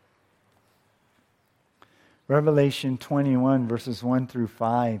this. Revelation 21, verses 1 through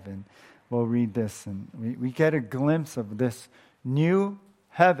 5, and we'll read this. And we get a glimpse of this new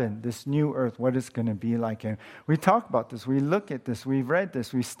heaven, this new earth, what it's going to be like. And we talk about this, we look at this, we've read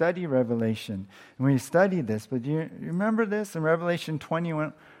this, we study Revelation, and we study this. But you remember this in Revelation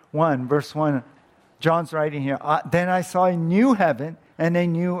 21, verse 1, John's writing here, then I saw a new heaven and a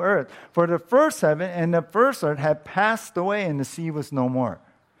new earth. For the first heaven and the first earth had passed away and the sea was no more.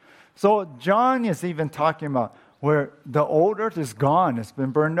 So John is even talking about, where the old earth is gone. It's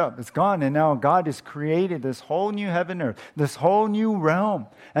been burned up. It's gone. And now God has created this whole new heaven and earth, this whole new realm.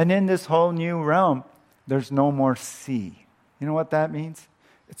 And in this whole new realm, there's no more sea. You know what that means?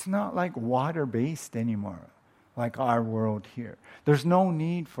 It's not like water-based anymore, like our world here. There's no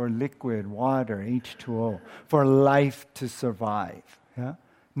need for liquid water, H2O, for life to survive. Yeah?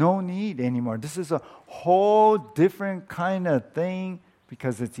 No need anymore. This is a whole different kind of thing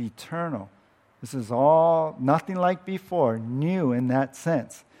because it's eternal. This is all nothing like before, new in that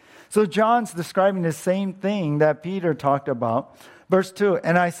sense. So John's describing the same thing that Peter talked about. Verse 2,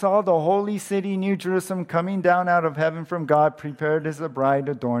 and I saw the holy city, New Jerusalem, coming down out of heaven from God, prepared as a bride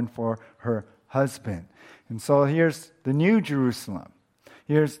adorned for her husband. And so here's the New Jerusalem.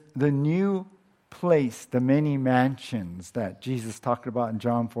 Here's the new place, the many mansions that Jesus talked about in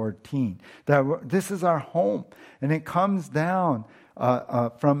John 14. This is our home. And it comes down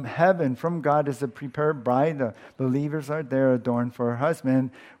from heaven, from God as a prepared bride. The believers are there adorned for her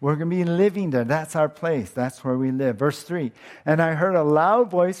husband. We're going to be living there. That's our place. That's where we live. Verse 3, and I heard a loud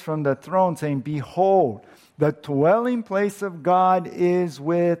voice from the throne saying, behold, the dwelling place of God is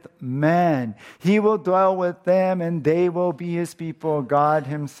with man. He will dwell with them, and they will be his people. God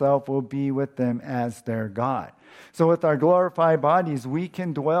himself will be with them as their God. So with our glorified bodies, we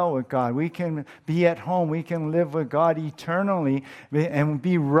can dwell with God. We can be at home. We can live with God eternally and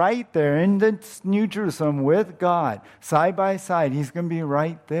be right there in the New Jerusalem with God, side by side. He's going to be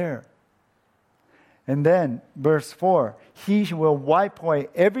right there. And then, verse 4, he will wipe away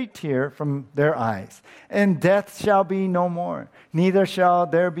every tear from their eyes, and death shall be no more. Neither shall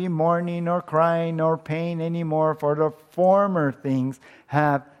there be mourning, nor crying, nor pain anymore, for the former things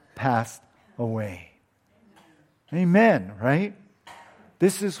have passed away. Amen, right?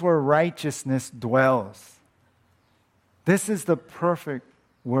 This is where righteousness dwells. This is the perfect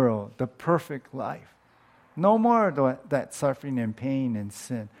world, the perfect life. No more of that suffering and pain and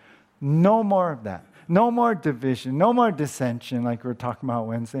sin. No more of that. No more division. No more dissension like we were talking about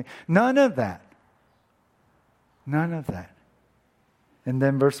Wednesday. None of that. None of that. And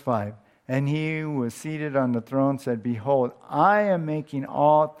then verse 5. And he who was seated on the throne said, behold, I am making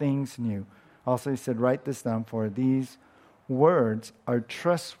all things new. Also he said, write this down, for these words are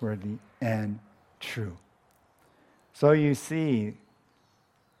trustworthy and true. So you see,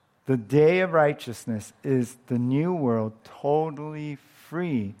 the day of righteousness is the new world totally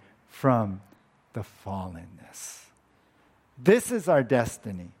free from the fallenness. This is our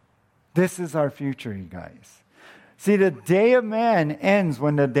destiny. This is our future, you guys. See, the day of man ends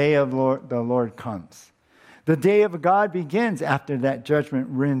when the day of the Lord comes. The day of God begins after that judgment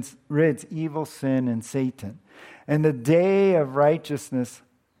rids evil, sin, and Satan. And the day of righteousness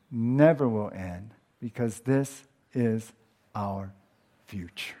never will end because this is our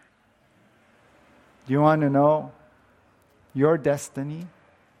future. Do you want to know your destiny?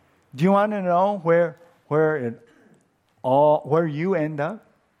 Do you want to know where you end up?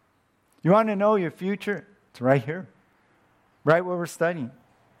 You want to know your future? It's right here. Right where we're studying.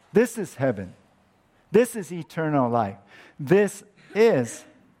 This is heaven. This is eternal life. This is,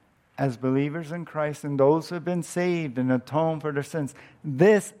 as believers in Christ and those who have been saved and atoned for their sins,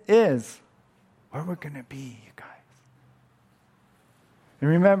 this is where we're going to be, you guys. And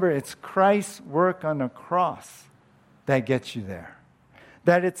remember, it's Christ's work on the cross that gets you there.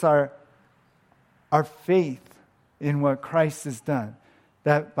 That it's our faith in what Christ has done.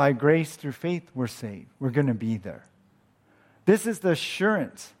 That by grace through faith we're saved. We're going to be there. This is the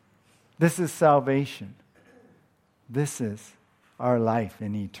assurance. This is salvation. This is our life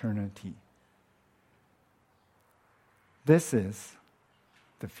in eternity. This is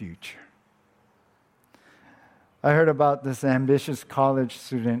the future. I heard about this ambitious college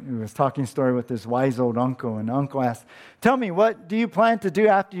student who was talking story with his wise old uncle, and the uncle asked, tell me, what do you plan to do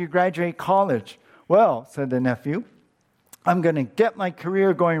after you graduate college? Well, said the nephew, I'm going to get my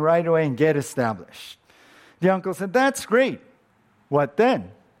career going right away and get established. The uncle said, that's great. What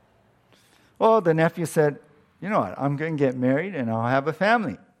then? Well, the nephew said, you know what, I'm going to get married and I'll have a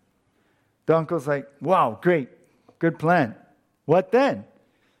family. The uncle's like, wow, great, good plan. What then?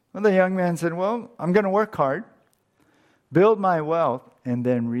 Well, the young man said, well, I'm going to work hard, build my wealth, and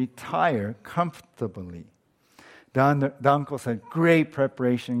then retire comfortably. The uncle said, great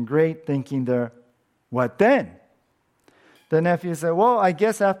preparation, great thinking there. What then? The nephew said, well, I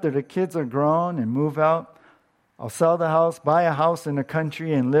guess after the kids are grown and move out, I'll sell the house, buy a house in the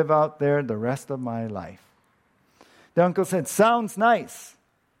country, and live out there the rest of my life. The uncle said, sounds nice.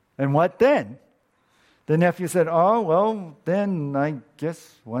 And what then? The nephew said, oh, well, then I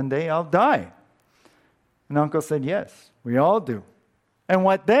guess one day I'll die. And uncle said, yes, we all do. And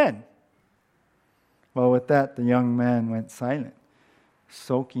what then? Well, with that, the young man went silent,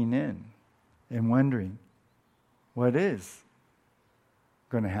 soaking in and wondering, what is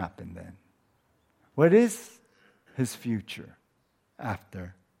going to happen then? What is his future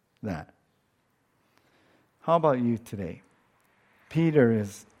after that? How about you today? Peter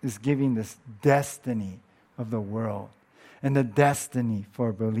is giving this destiny of the world and the destiny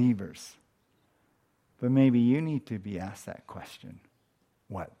for believers. But maybe you need to be asked that question.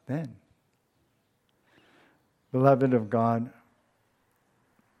 What then? Beloved of God,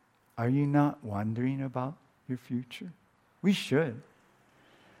 are you not wondering about your future? We should.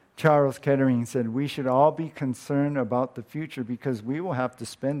 Charles Kettering said, we should all be concerned about the future because we will have to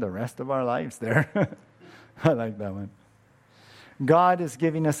spend the rest of our lives there. I like that one. God is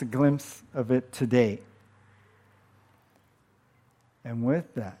giving us a glimpse of it today. And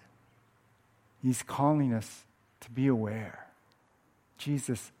with that, He's calling us to be aware.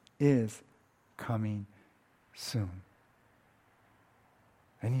 Jesus is coming soon.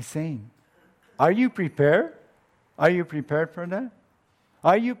 And He's saying, are you prepared? Are you prepared for that?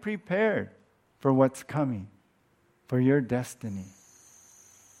 Are you prepared for what's coming, for your destiny?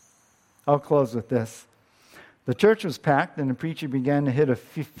 I'll close with this. The church was packed, and the preacher began to hit a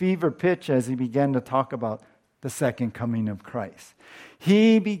fever pitch as he began to talk about the second coming of Christ.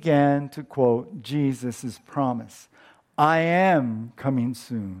 He began to quote Jesus' promise, I am coming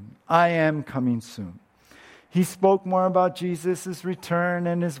soon. I am coming soon. He spoke more about Jesus' return,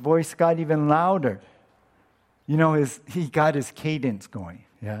 and his voice got even louder. You know, he got his cadence going,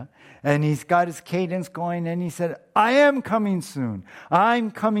 yeah? And he's got his cadence going, and he said, I am coming soon.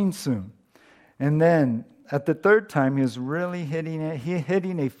 I'm coming soon. And then, at the third time, he was really hitting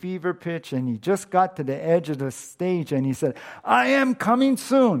a fever pitch, and he just got to the edge of the stage, and he said, I am coming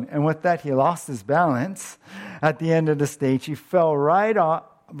soon. And with that, he lost his balance. At the end of the stage, he fell right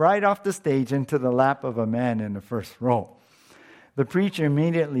off the stage into the lap of a man in the first row. The preacher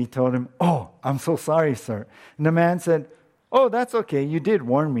immediately told him, oh, I'm so sorry, sir. And the man said, oh, that's okay. You did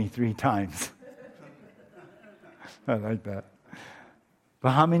warn me 3 times. I like that. But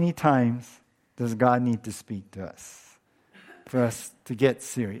how many times does God need to speak to us for us to get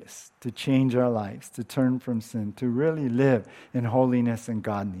serious, to change our lives, to turn from sin, to really live in holiness and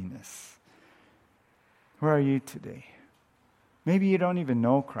godliness? Where are you today? Maybe you don't even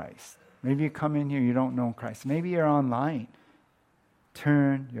know Christ. Maybe you come in here, you don't know Christ. Maybe you're online.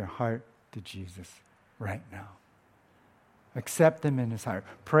 Turn your heart to Jesus right now. Accept Him in His heart.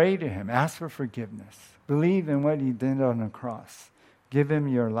 Pray to Him. Ask for forgiveness. Believe in what He did on the cross. Give Him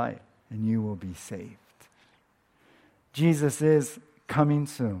your life, and you will be saved. Jesus is coming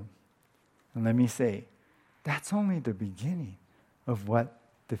soon. And let me say, that's only the beginning of what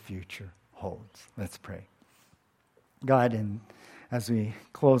the future holds. Let's pray. God, and as we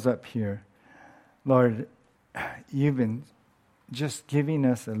close up here, Lord, You've been just giving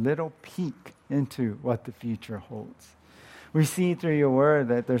us a little peek into what the future holds. We see through your word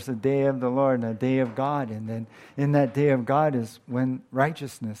that there's a day of the Lord and a day of God. And then in that day of God is when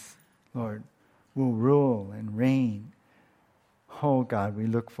righteousness, Lord, will rule and reign. Oh God, we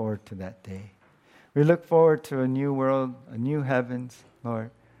look forward to that day. We look forward to a new world, a new heavens,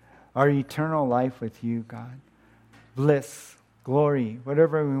 Lord. Our eternal life with you, God. Bliss, glory,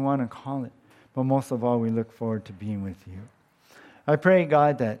 whatever we want to call it. But most of all, we look forward to being with you. I pray,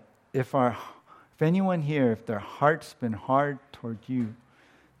 God, that if anyone here, if their heart's been hard toward you,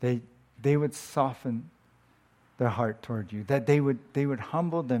 they would soften their heart toward you, that they would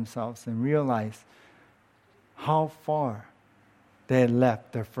humble themselves and realize how far they had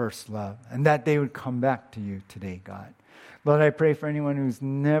left their first love, and that they would come back to you today, God. Lord, I pray for anyone who's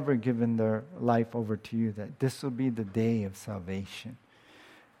never given their life over to you, that this will be the day of salvation.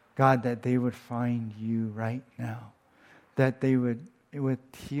 God, that they would find you right now, that they would, with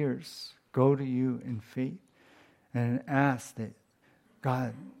tears, go to you in faith and ask that,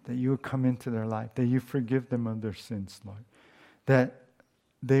 God, that you would come into their life, that you forgive them of their sins, Lord, that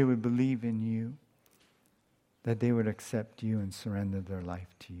they would believe in you, that they would accept you and surrender their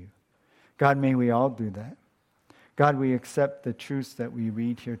life to you. God, may we all do that. God, we accept the truths that we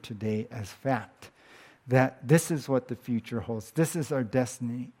read here today as fact, that this is what the future holds. This is our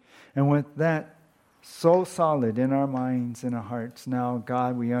destiny. And with that so solid in our minds and our hearts, now,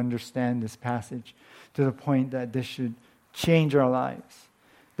 God, we understand this passage to the point that this should change our lives,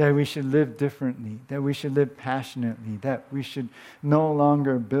 that we should live differently, that we should live passionately, that we should no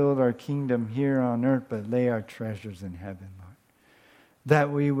longer build our kingdom here on earth, but lay our treasures in heaven, Lord. That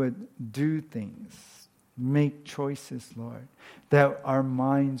we would do things, make choices, Lord, that our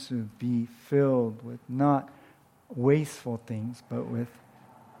minds would be filled with not wasteful things, but with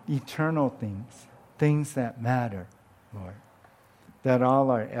eternal things, things that matter, Lord. That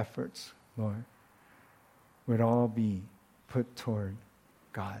all our efforts, Lord, would all be put toward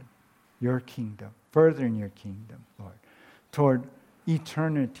God, your kingdom, furthering your kingdom, Lord, toward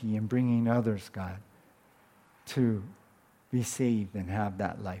eternity and bringing others, God, to be saved and have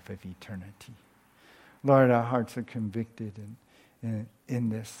that life of eternity. Lord, our hearts are convicted in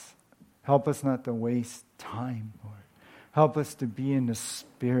this. Help us not to waste time, Lord. Help us to be in the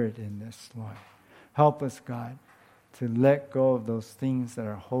Spirit in this, Lord. Help us, God, to let go of those things that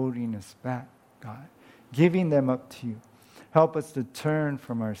are holding us back, God, giving them up to you. Help us to turn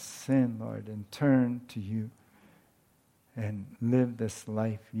from our sin, Lord, and turn to you and live this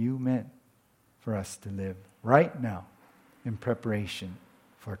life you meant for us to live right now in preparation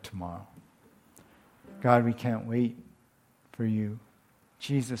for tomorrow. God, we can't wait for you.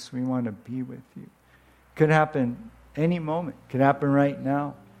 Jesus, we want to be with you. Could happen any moment. Could happen right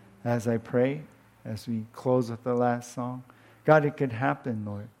now as I pray, as we close with the last song. God, it could happen,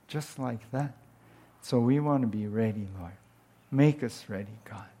 Lord, just like that. So we want to be ready, Lord. Make us ready,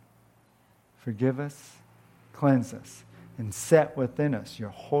 God. Forgive us, cleanse us, and set within us your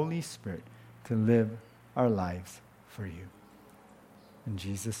Holy Spirit to live our lives for you. In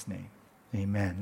Jesus' name, amen.